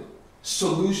disposited.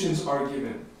 Solutions are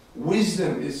given.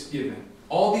 Wisdom is given.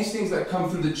 All these things that come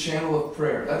through the channel of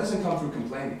prayer, that doesn't come through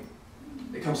complaining.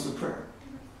 It comes through prayer.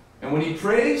 And when he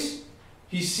prays,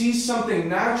 he sees something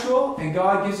natural, and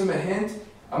God gives him a hint.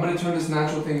 I'm going to turn this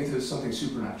natural thing into something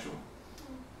supernatural.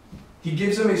 He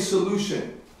gives him a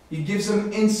solution. He gives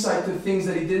him insight to things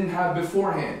that he didn't have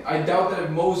beforehand. I doubt that if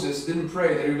Moses didn't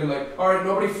pray, that he would have been like, all right,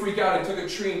 nobody freak out. I took a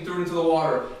tree and threw it into the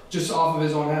water just off of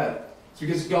his own head. It's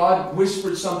because God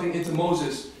whispered something into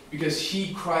Moses because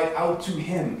he cried out to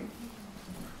him.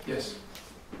 Yes?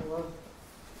 I love,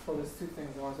 well, there's two things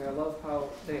I want to say. I love how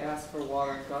they ask for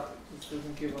water and God just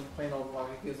doesn't give them plain old water.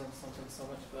 He gives them something so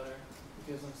much better.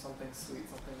 He gives them something sweet,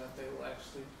 something that they will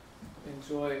actually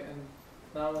enjoy. And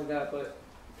not only that, but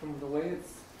from the way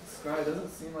it's described, it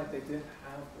doesn't seem like they didn't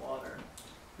have water.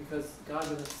 Because God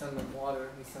didn't send them water,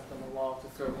 He sent them a log to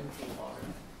throw into the water.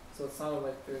 So it sounded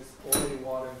like there's already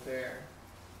water there.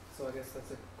 So I guess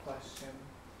that's a question.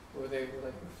 Were they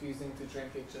like refusing to drink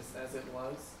it just as it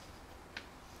was?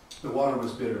 The water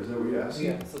was bitter, is that what you're asking?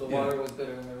 Yeah, so the water was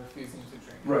bitter and they're refusing to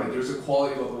drink it. Right, there's a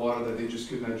quality about the water that they just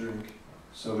could not drink.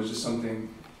 So it was just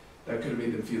something that could have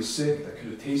made them feel sick, that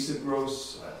could have tasted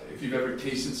gross. If you've ever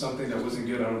tasted something that wasn't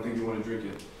good, I don't think you want to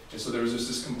drink it. And so there was just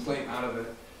this complaint out of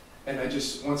it. And I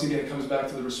just, once again, it comes back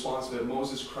to the response of it.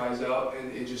 Moses cries out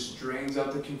and it just drains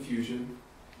out the confusion.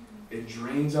 It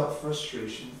drains out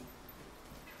frustration.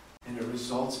 And it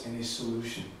results in a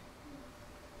solution.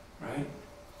 Right?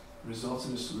 It results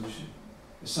in a solution.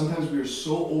 And sometimes we are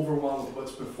so overwhelmed with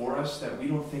what's before us that we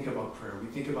don't think about prayer. We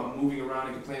think about moving around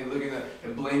and complaining, looking at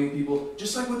and blaming people,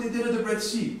 just like what they did at the Red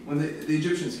Sea when the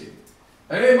Egyptians came.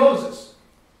 Hey, Moses,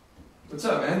 what's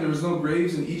up, man? There was no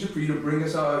graves in Egypt for you to bring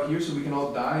us out here so we can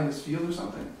all die in this field or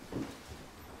something?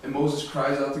 And Moses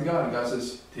cries out to God, and God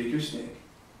says, take your stick,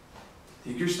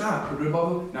 take your staff, put it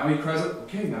above him. Now he cries out,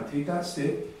 okay, now take that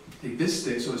stick, take this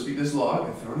stick, so to speak, this log,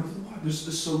 and throw it into the water. There's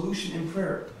a solution in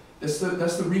prayer. That's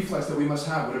the reflex that we must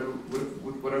have,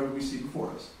 whatever we see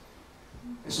before us.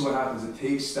 And so what happens? It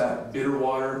takes that bitter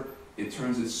water, it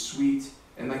turns it sweet,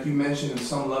 and like you mentioned, in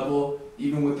some level,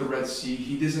 even with the Red Sea,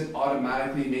 he doesn't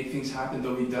automatically make things happen,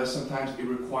 though he does sometimes. It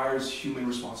requires human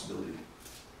responsibility.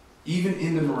 Even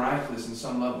in the miraculous, in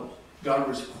some level, God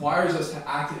requires us to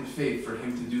act in faith for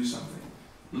him to do something.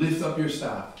 Lift up your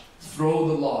staff, throw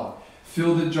the log,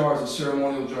 fill the jars, the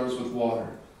ceremonial jars, with water.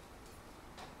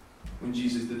 When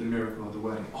Jesus did the miracle at the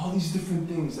wedding. All these different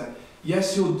things that,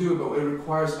 yes, he'll do it, but it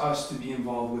requires us to be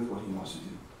involved with what he wants to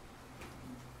do.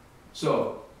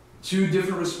 So, 2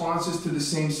 different responses to the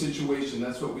same situation.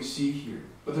 That's what we see here.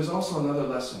 But there's also another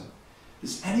lesson.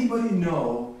 Does anybody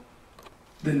know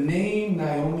the name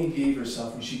Naomi gave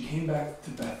herself when she came back to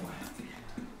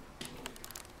Bethlehem?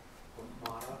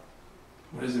 Mara.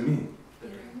 What does it mean?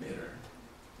 Bitter. Bitter.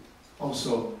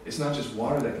 Also, it's not just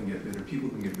water that can get bitter. People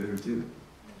can get bitter too.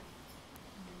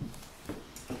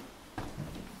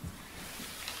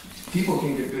 People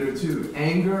can get bitter too.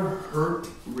 Anger, hurt,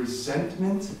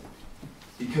 resentment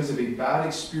because of a bad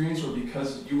experience or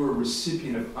because you were a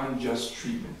recipient of unjust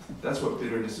treatment. That's what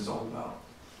bitterness is all about.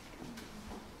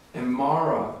 And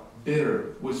Mara,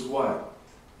 bitter, was what?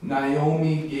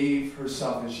 Naomi gave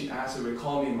herself, and she asked her,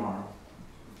 call me Mara,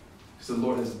 because the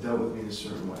Lord has dealt with me in a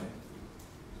certain way.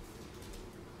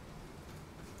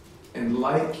 And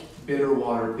like bitter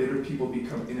water, bitter people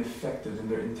become ineffective in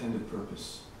their intended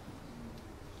purpose.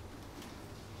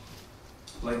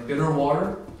 Like bitter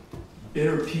water,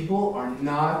 bitter people are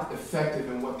not effective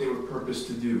in what they were purposed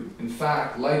to do. In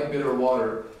fact, like bitter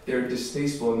water, they're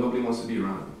distasteful and nobody wants to be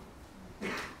around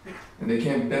them. And they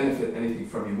can't benefit anything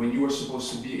from you when you are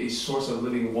supposed to be a source of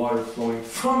living water flowing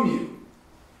from you.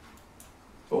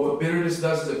 But what bitterness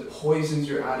does is it poisons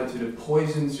your attitude, it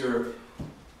poisons your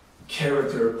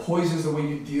character, it poisons the way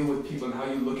you deal with people and how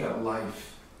you look at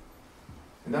life.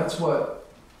 And that's what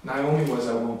Naomi was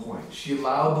at one point. She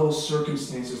allowed those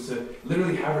circumstances to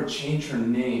literally have her change her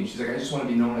name. She's like, I just want to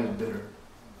be known as bitter.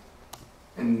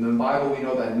 And in the Bible, we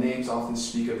know that names often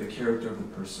speak of the character of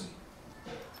the person.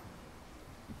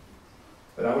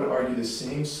 But I would argue the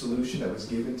same solution that was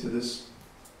given to this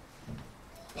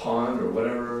pond or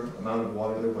whatever amount of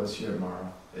water there was here at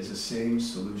Mara is the same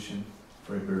solution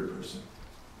for a bitter person.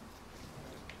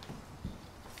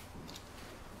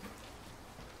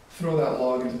 Throw that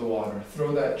log into the water.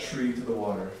 Throw that tree to the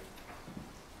water.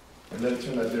 And let it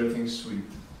turn that bitter thing sweet.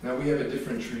 Now we have a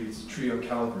different tree. It's a tree on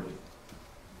Calvary.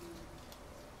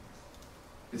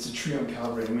 It's a tree on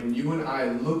Calvary. And when you and I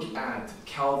look at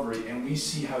Calvary and we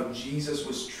see how Jesus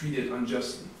was treated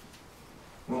unjustly,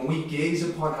 when we gaze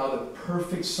upon how the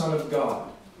perfect Son of God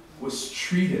was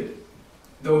treated,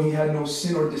 though he had no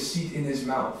sin or deceit in his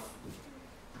mouth,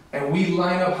 and we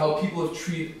line up how people have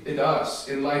treated us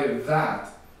in light of that,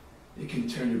 it can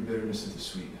turn your bitterness into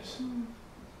sweetness.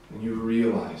 And you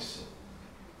realize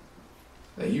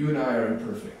that you and I are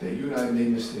imperfect, that you and I have made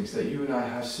mistakes, that you and I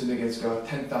have sinned against God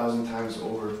 10,000 times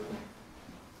over,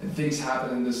 and things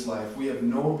happen in this life. We have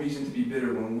no reason to be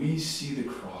bitter when we see the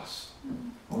cross.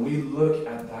 When we look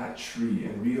at that tree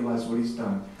and realize what he's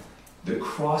done, the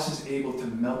cross is able to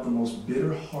melt the most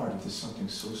bitter heart into something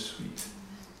so sweet.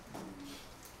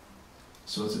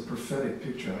 So it's a prophetic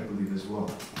picture, I believe, as well.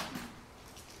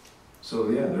 So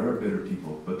yeah, there are bitter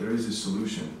people, but there is a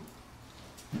solution.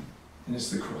 And it's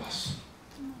the cross.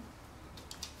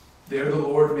 There the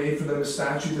Lord made for them a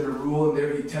statute and a rule, and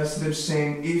there he tested them,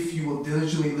 saying, if you will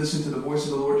diligently listen to the voice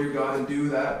of the Lord your God and do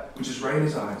that which is right in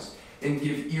his eyes, and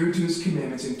give ear to his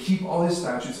commandments, and keep all his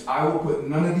statutes, I will put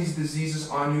none of these diseases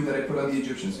on you that I put on the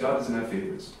Egyptians. God doesn't have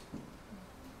favorites.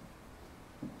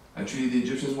 I treated the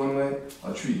Egyptians one way,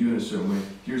 I'll treat you in a certain way.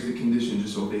 Here's the condition,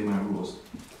 just obey my rules.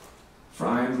 For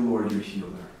I am the Lord, your healer.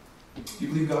 Do you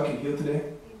believe God can heal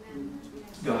today?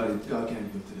 Amen. God can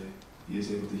heal today. He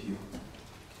is able to heal.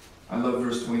 I love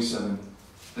verse 27.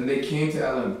 Then they came to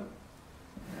Elim,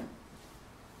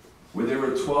 where there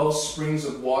were 12 springs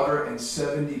of water and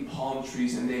 70 palm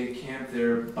trees, and they camped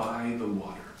there by the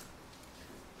water.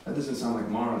 That doesn't sound like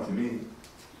Mara to me.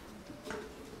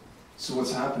 So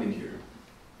what's happening here?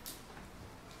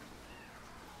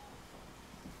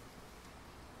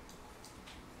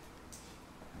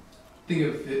 Think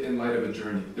of it in light of a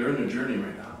journey. They're in a journey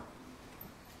right now.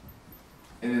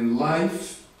 And in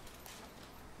life,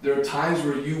 there are times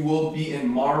where you will be in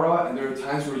Mara, and there are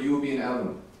times where you will be in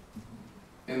Elim.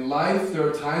 In life, there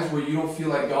are times where you don't feel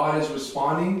like God is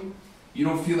responding, You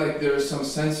don't feel like there's some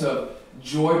sense of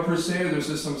joy per se, or there's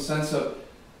just some sense of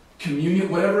communion,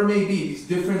 whatever it may be, these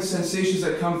different sensations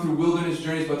that come through wilderness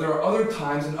journeys. But there are other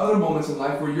times and other moments in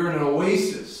life where you're in an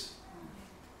oasis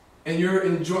and you're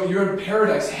in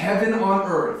paradise, heaven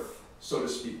on earth, so to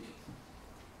speak.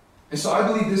 And so I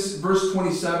believe this verse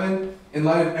 27, in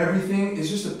light of everything, is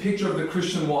just a picture of the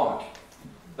Christian walk.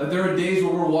 That there are days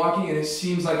where we're walking and it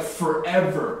seems like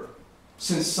forever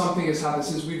since something has happened,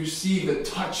 since we've received a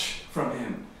touch from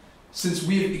Him, since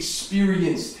we have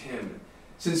experienced Him,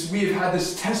 since we have had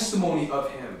this testimony of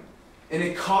Him. And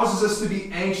it causes us to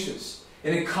be anxious,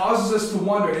 and it causes us to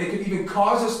wonder, and it could even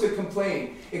cause us to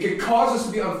complain. It could cause us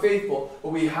to be unfaithful, but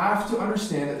we have to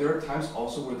understand that there are times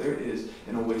also where there is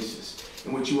an oasis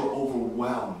in which you are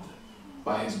overwhelmed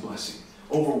by His blessing,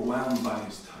 overwhelmed by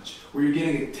His touch, where you're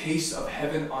getting a taste of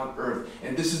heaven on earth.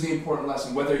 And this is the important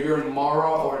lesson. Whether you're in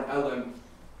Mara or in Elim,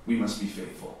 we must be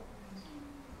faithful.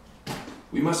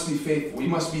 We must be faithful. We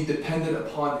must be dependent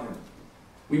upon Him.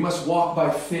 We must walk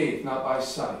by faith, not by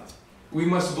sight. We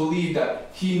must believe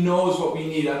that He knows what we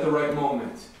need at the right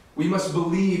moment. We must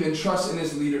believe and trust in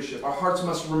His leadership. Our hearts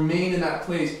must remain in that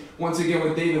place. Once again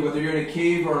with David, whether you're in a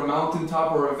cave or a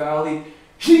mountaintop or a valley,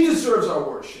 He deserves our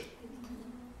worship.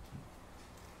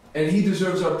 And He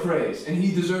deserves our praise. And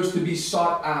He deserves to be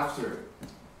sought after.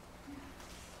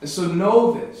 And so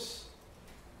know this,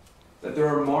 that there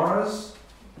are Maras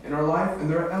in our life and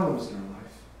there are Elims in our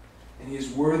life. And He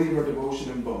is worthy of our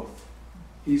devotion in both.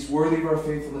 He's worthy of our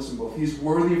faithfulness in both. He's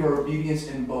worthy of our obedience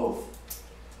in both.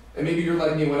 And maybe you're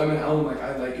like me, when I'm in Elim, like,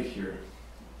 I like it here.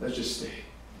 Let's just stay.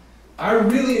 I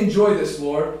really enjoy this,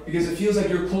 Lord, because it feels like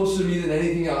you're closer to me than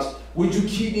anything else. Would you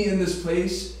keep me in this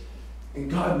place? And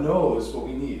God knows what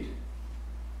we need.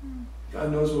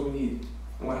 God knows what we need.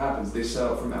 And what happens? They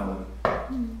set out from Elim.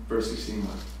 Verse 16.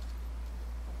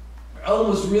 Elim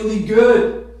was really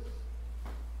good.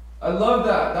 I love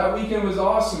that. That weekend was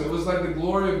awesome. It was like the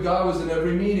glory of God was in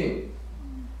every meeting.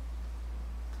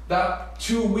 That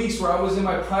 2 weeks where I was in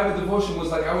my private devotion was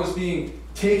like I was being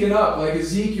taken up like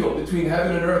Ezekiel between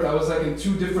heaven and earth. I was like in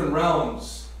two different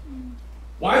realms.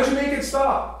 Why did you make it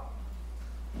stop?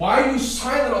 Why are you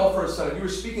silent all for a sudden? You were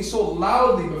speaking so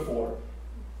loudly before.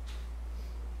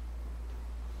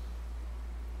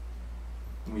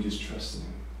 And we just trust in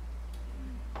Him.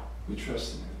 We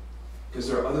trust in Him. Because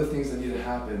there are other things that need to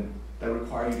happen that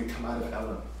require you to come out of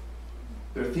Elim.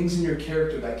 There are things in your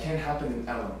character that can't happen in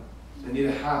Elim. That need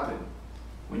to happen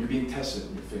when you're being tested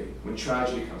in your faith. When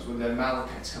tragedy comes. When the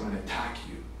Amalekites come and attack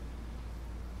you.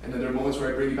 And then there are moments where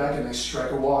I bring you back and I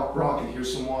strike a rock and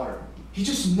here's some water. He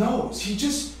just knows. He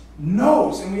just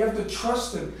knows. And we have to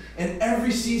trust Him in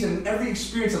every season, every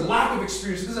experience, a lack of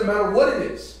experience. It doesn't matter what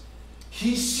it is.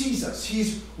 He sees us.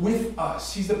 He's with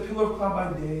us. He's the pillar of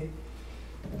cloud by day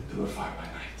and the pillar of fire by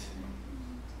night.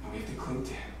 And we have to cling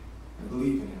to Him and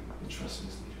believe in Him and trust in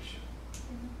His leadership.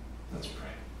 Let's pray.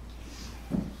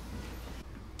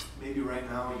 Maybe right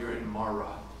now you're in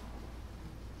Mara.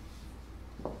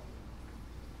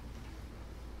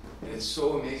 And it's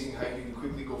so amazing how you can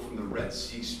quickly go from the Red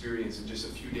Sea experience in just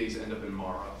a few days end up in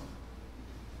Mara.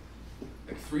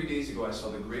 Like 3 days ago I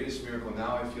saw the greatest miracle.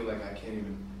 Now I feel like I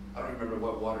don't remember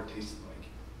what water tasted like.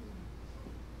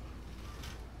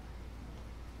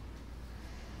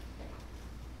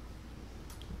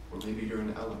 Or maybe you're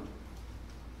in Elim.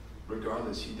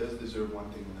 Regardless, He does deserve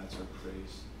one thing, and that's our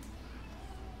praise.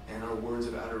 And our words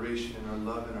of adoration and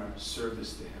our love and our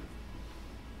service to Him.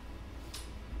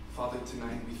 Father,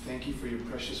 tonight we thank You for Your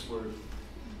precious word.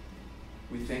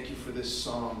 We thank You for this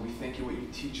song. We thank You what You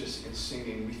teach us in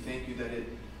singing. We thank You that it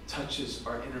touches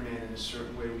our inner man in a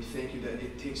certain way. We thank You that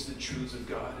it takes the truths of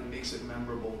God and makes it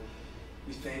memorable.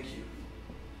 We thank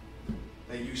You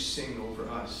that You sing over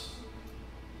us.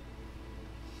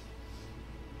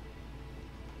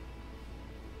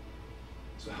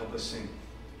 So help us sing.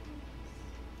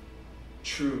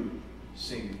 True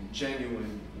singing,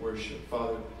 genuine worship.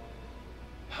 Father,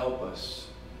 help us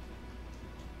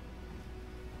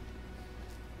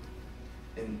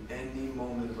in any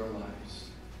moment of our lives,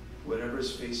 whatever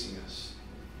is facing us,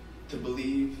 to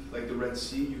believe like the Red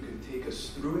Sea, You can take us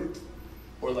through it,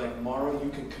 or like Mara, You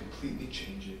can completely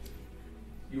change it.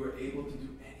 You are able to do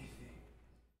anything.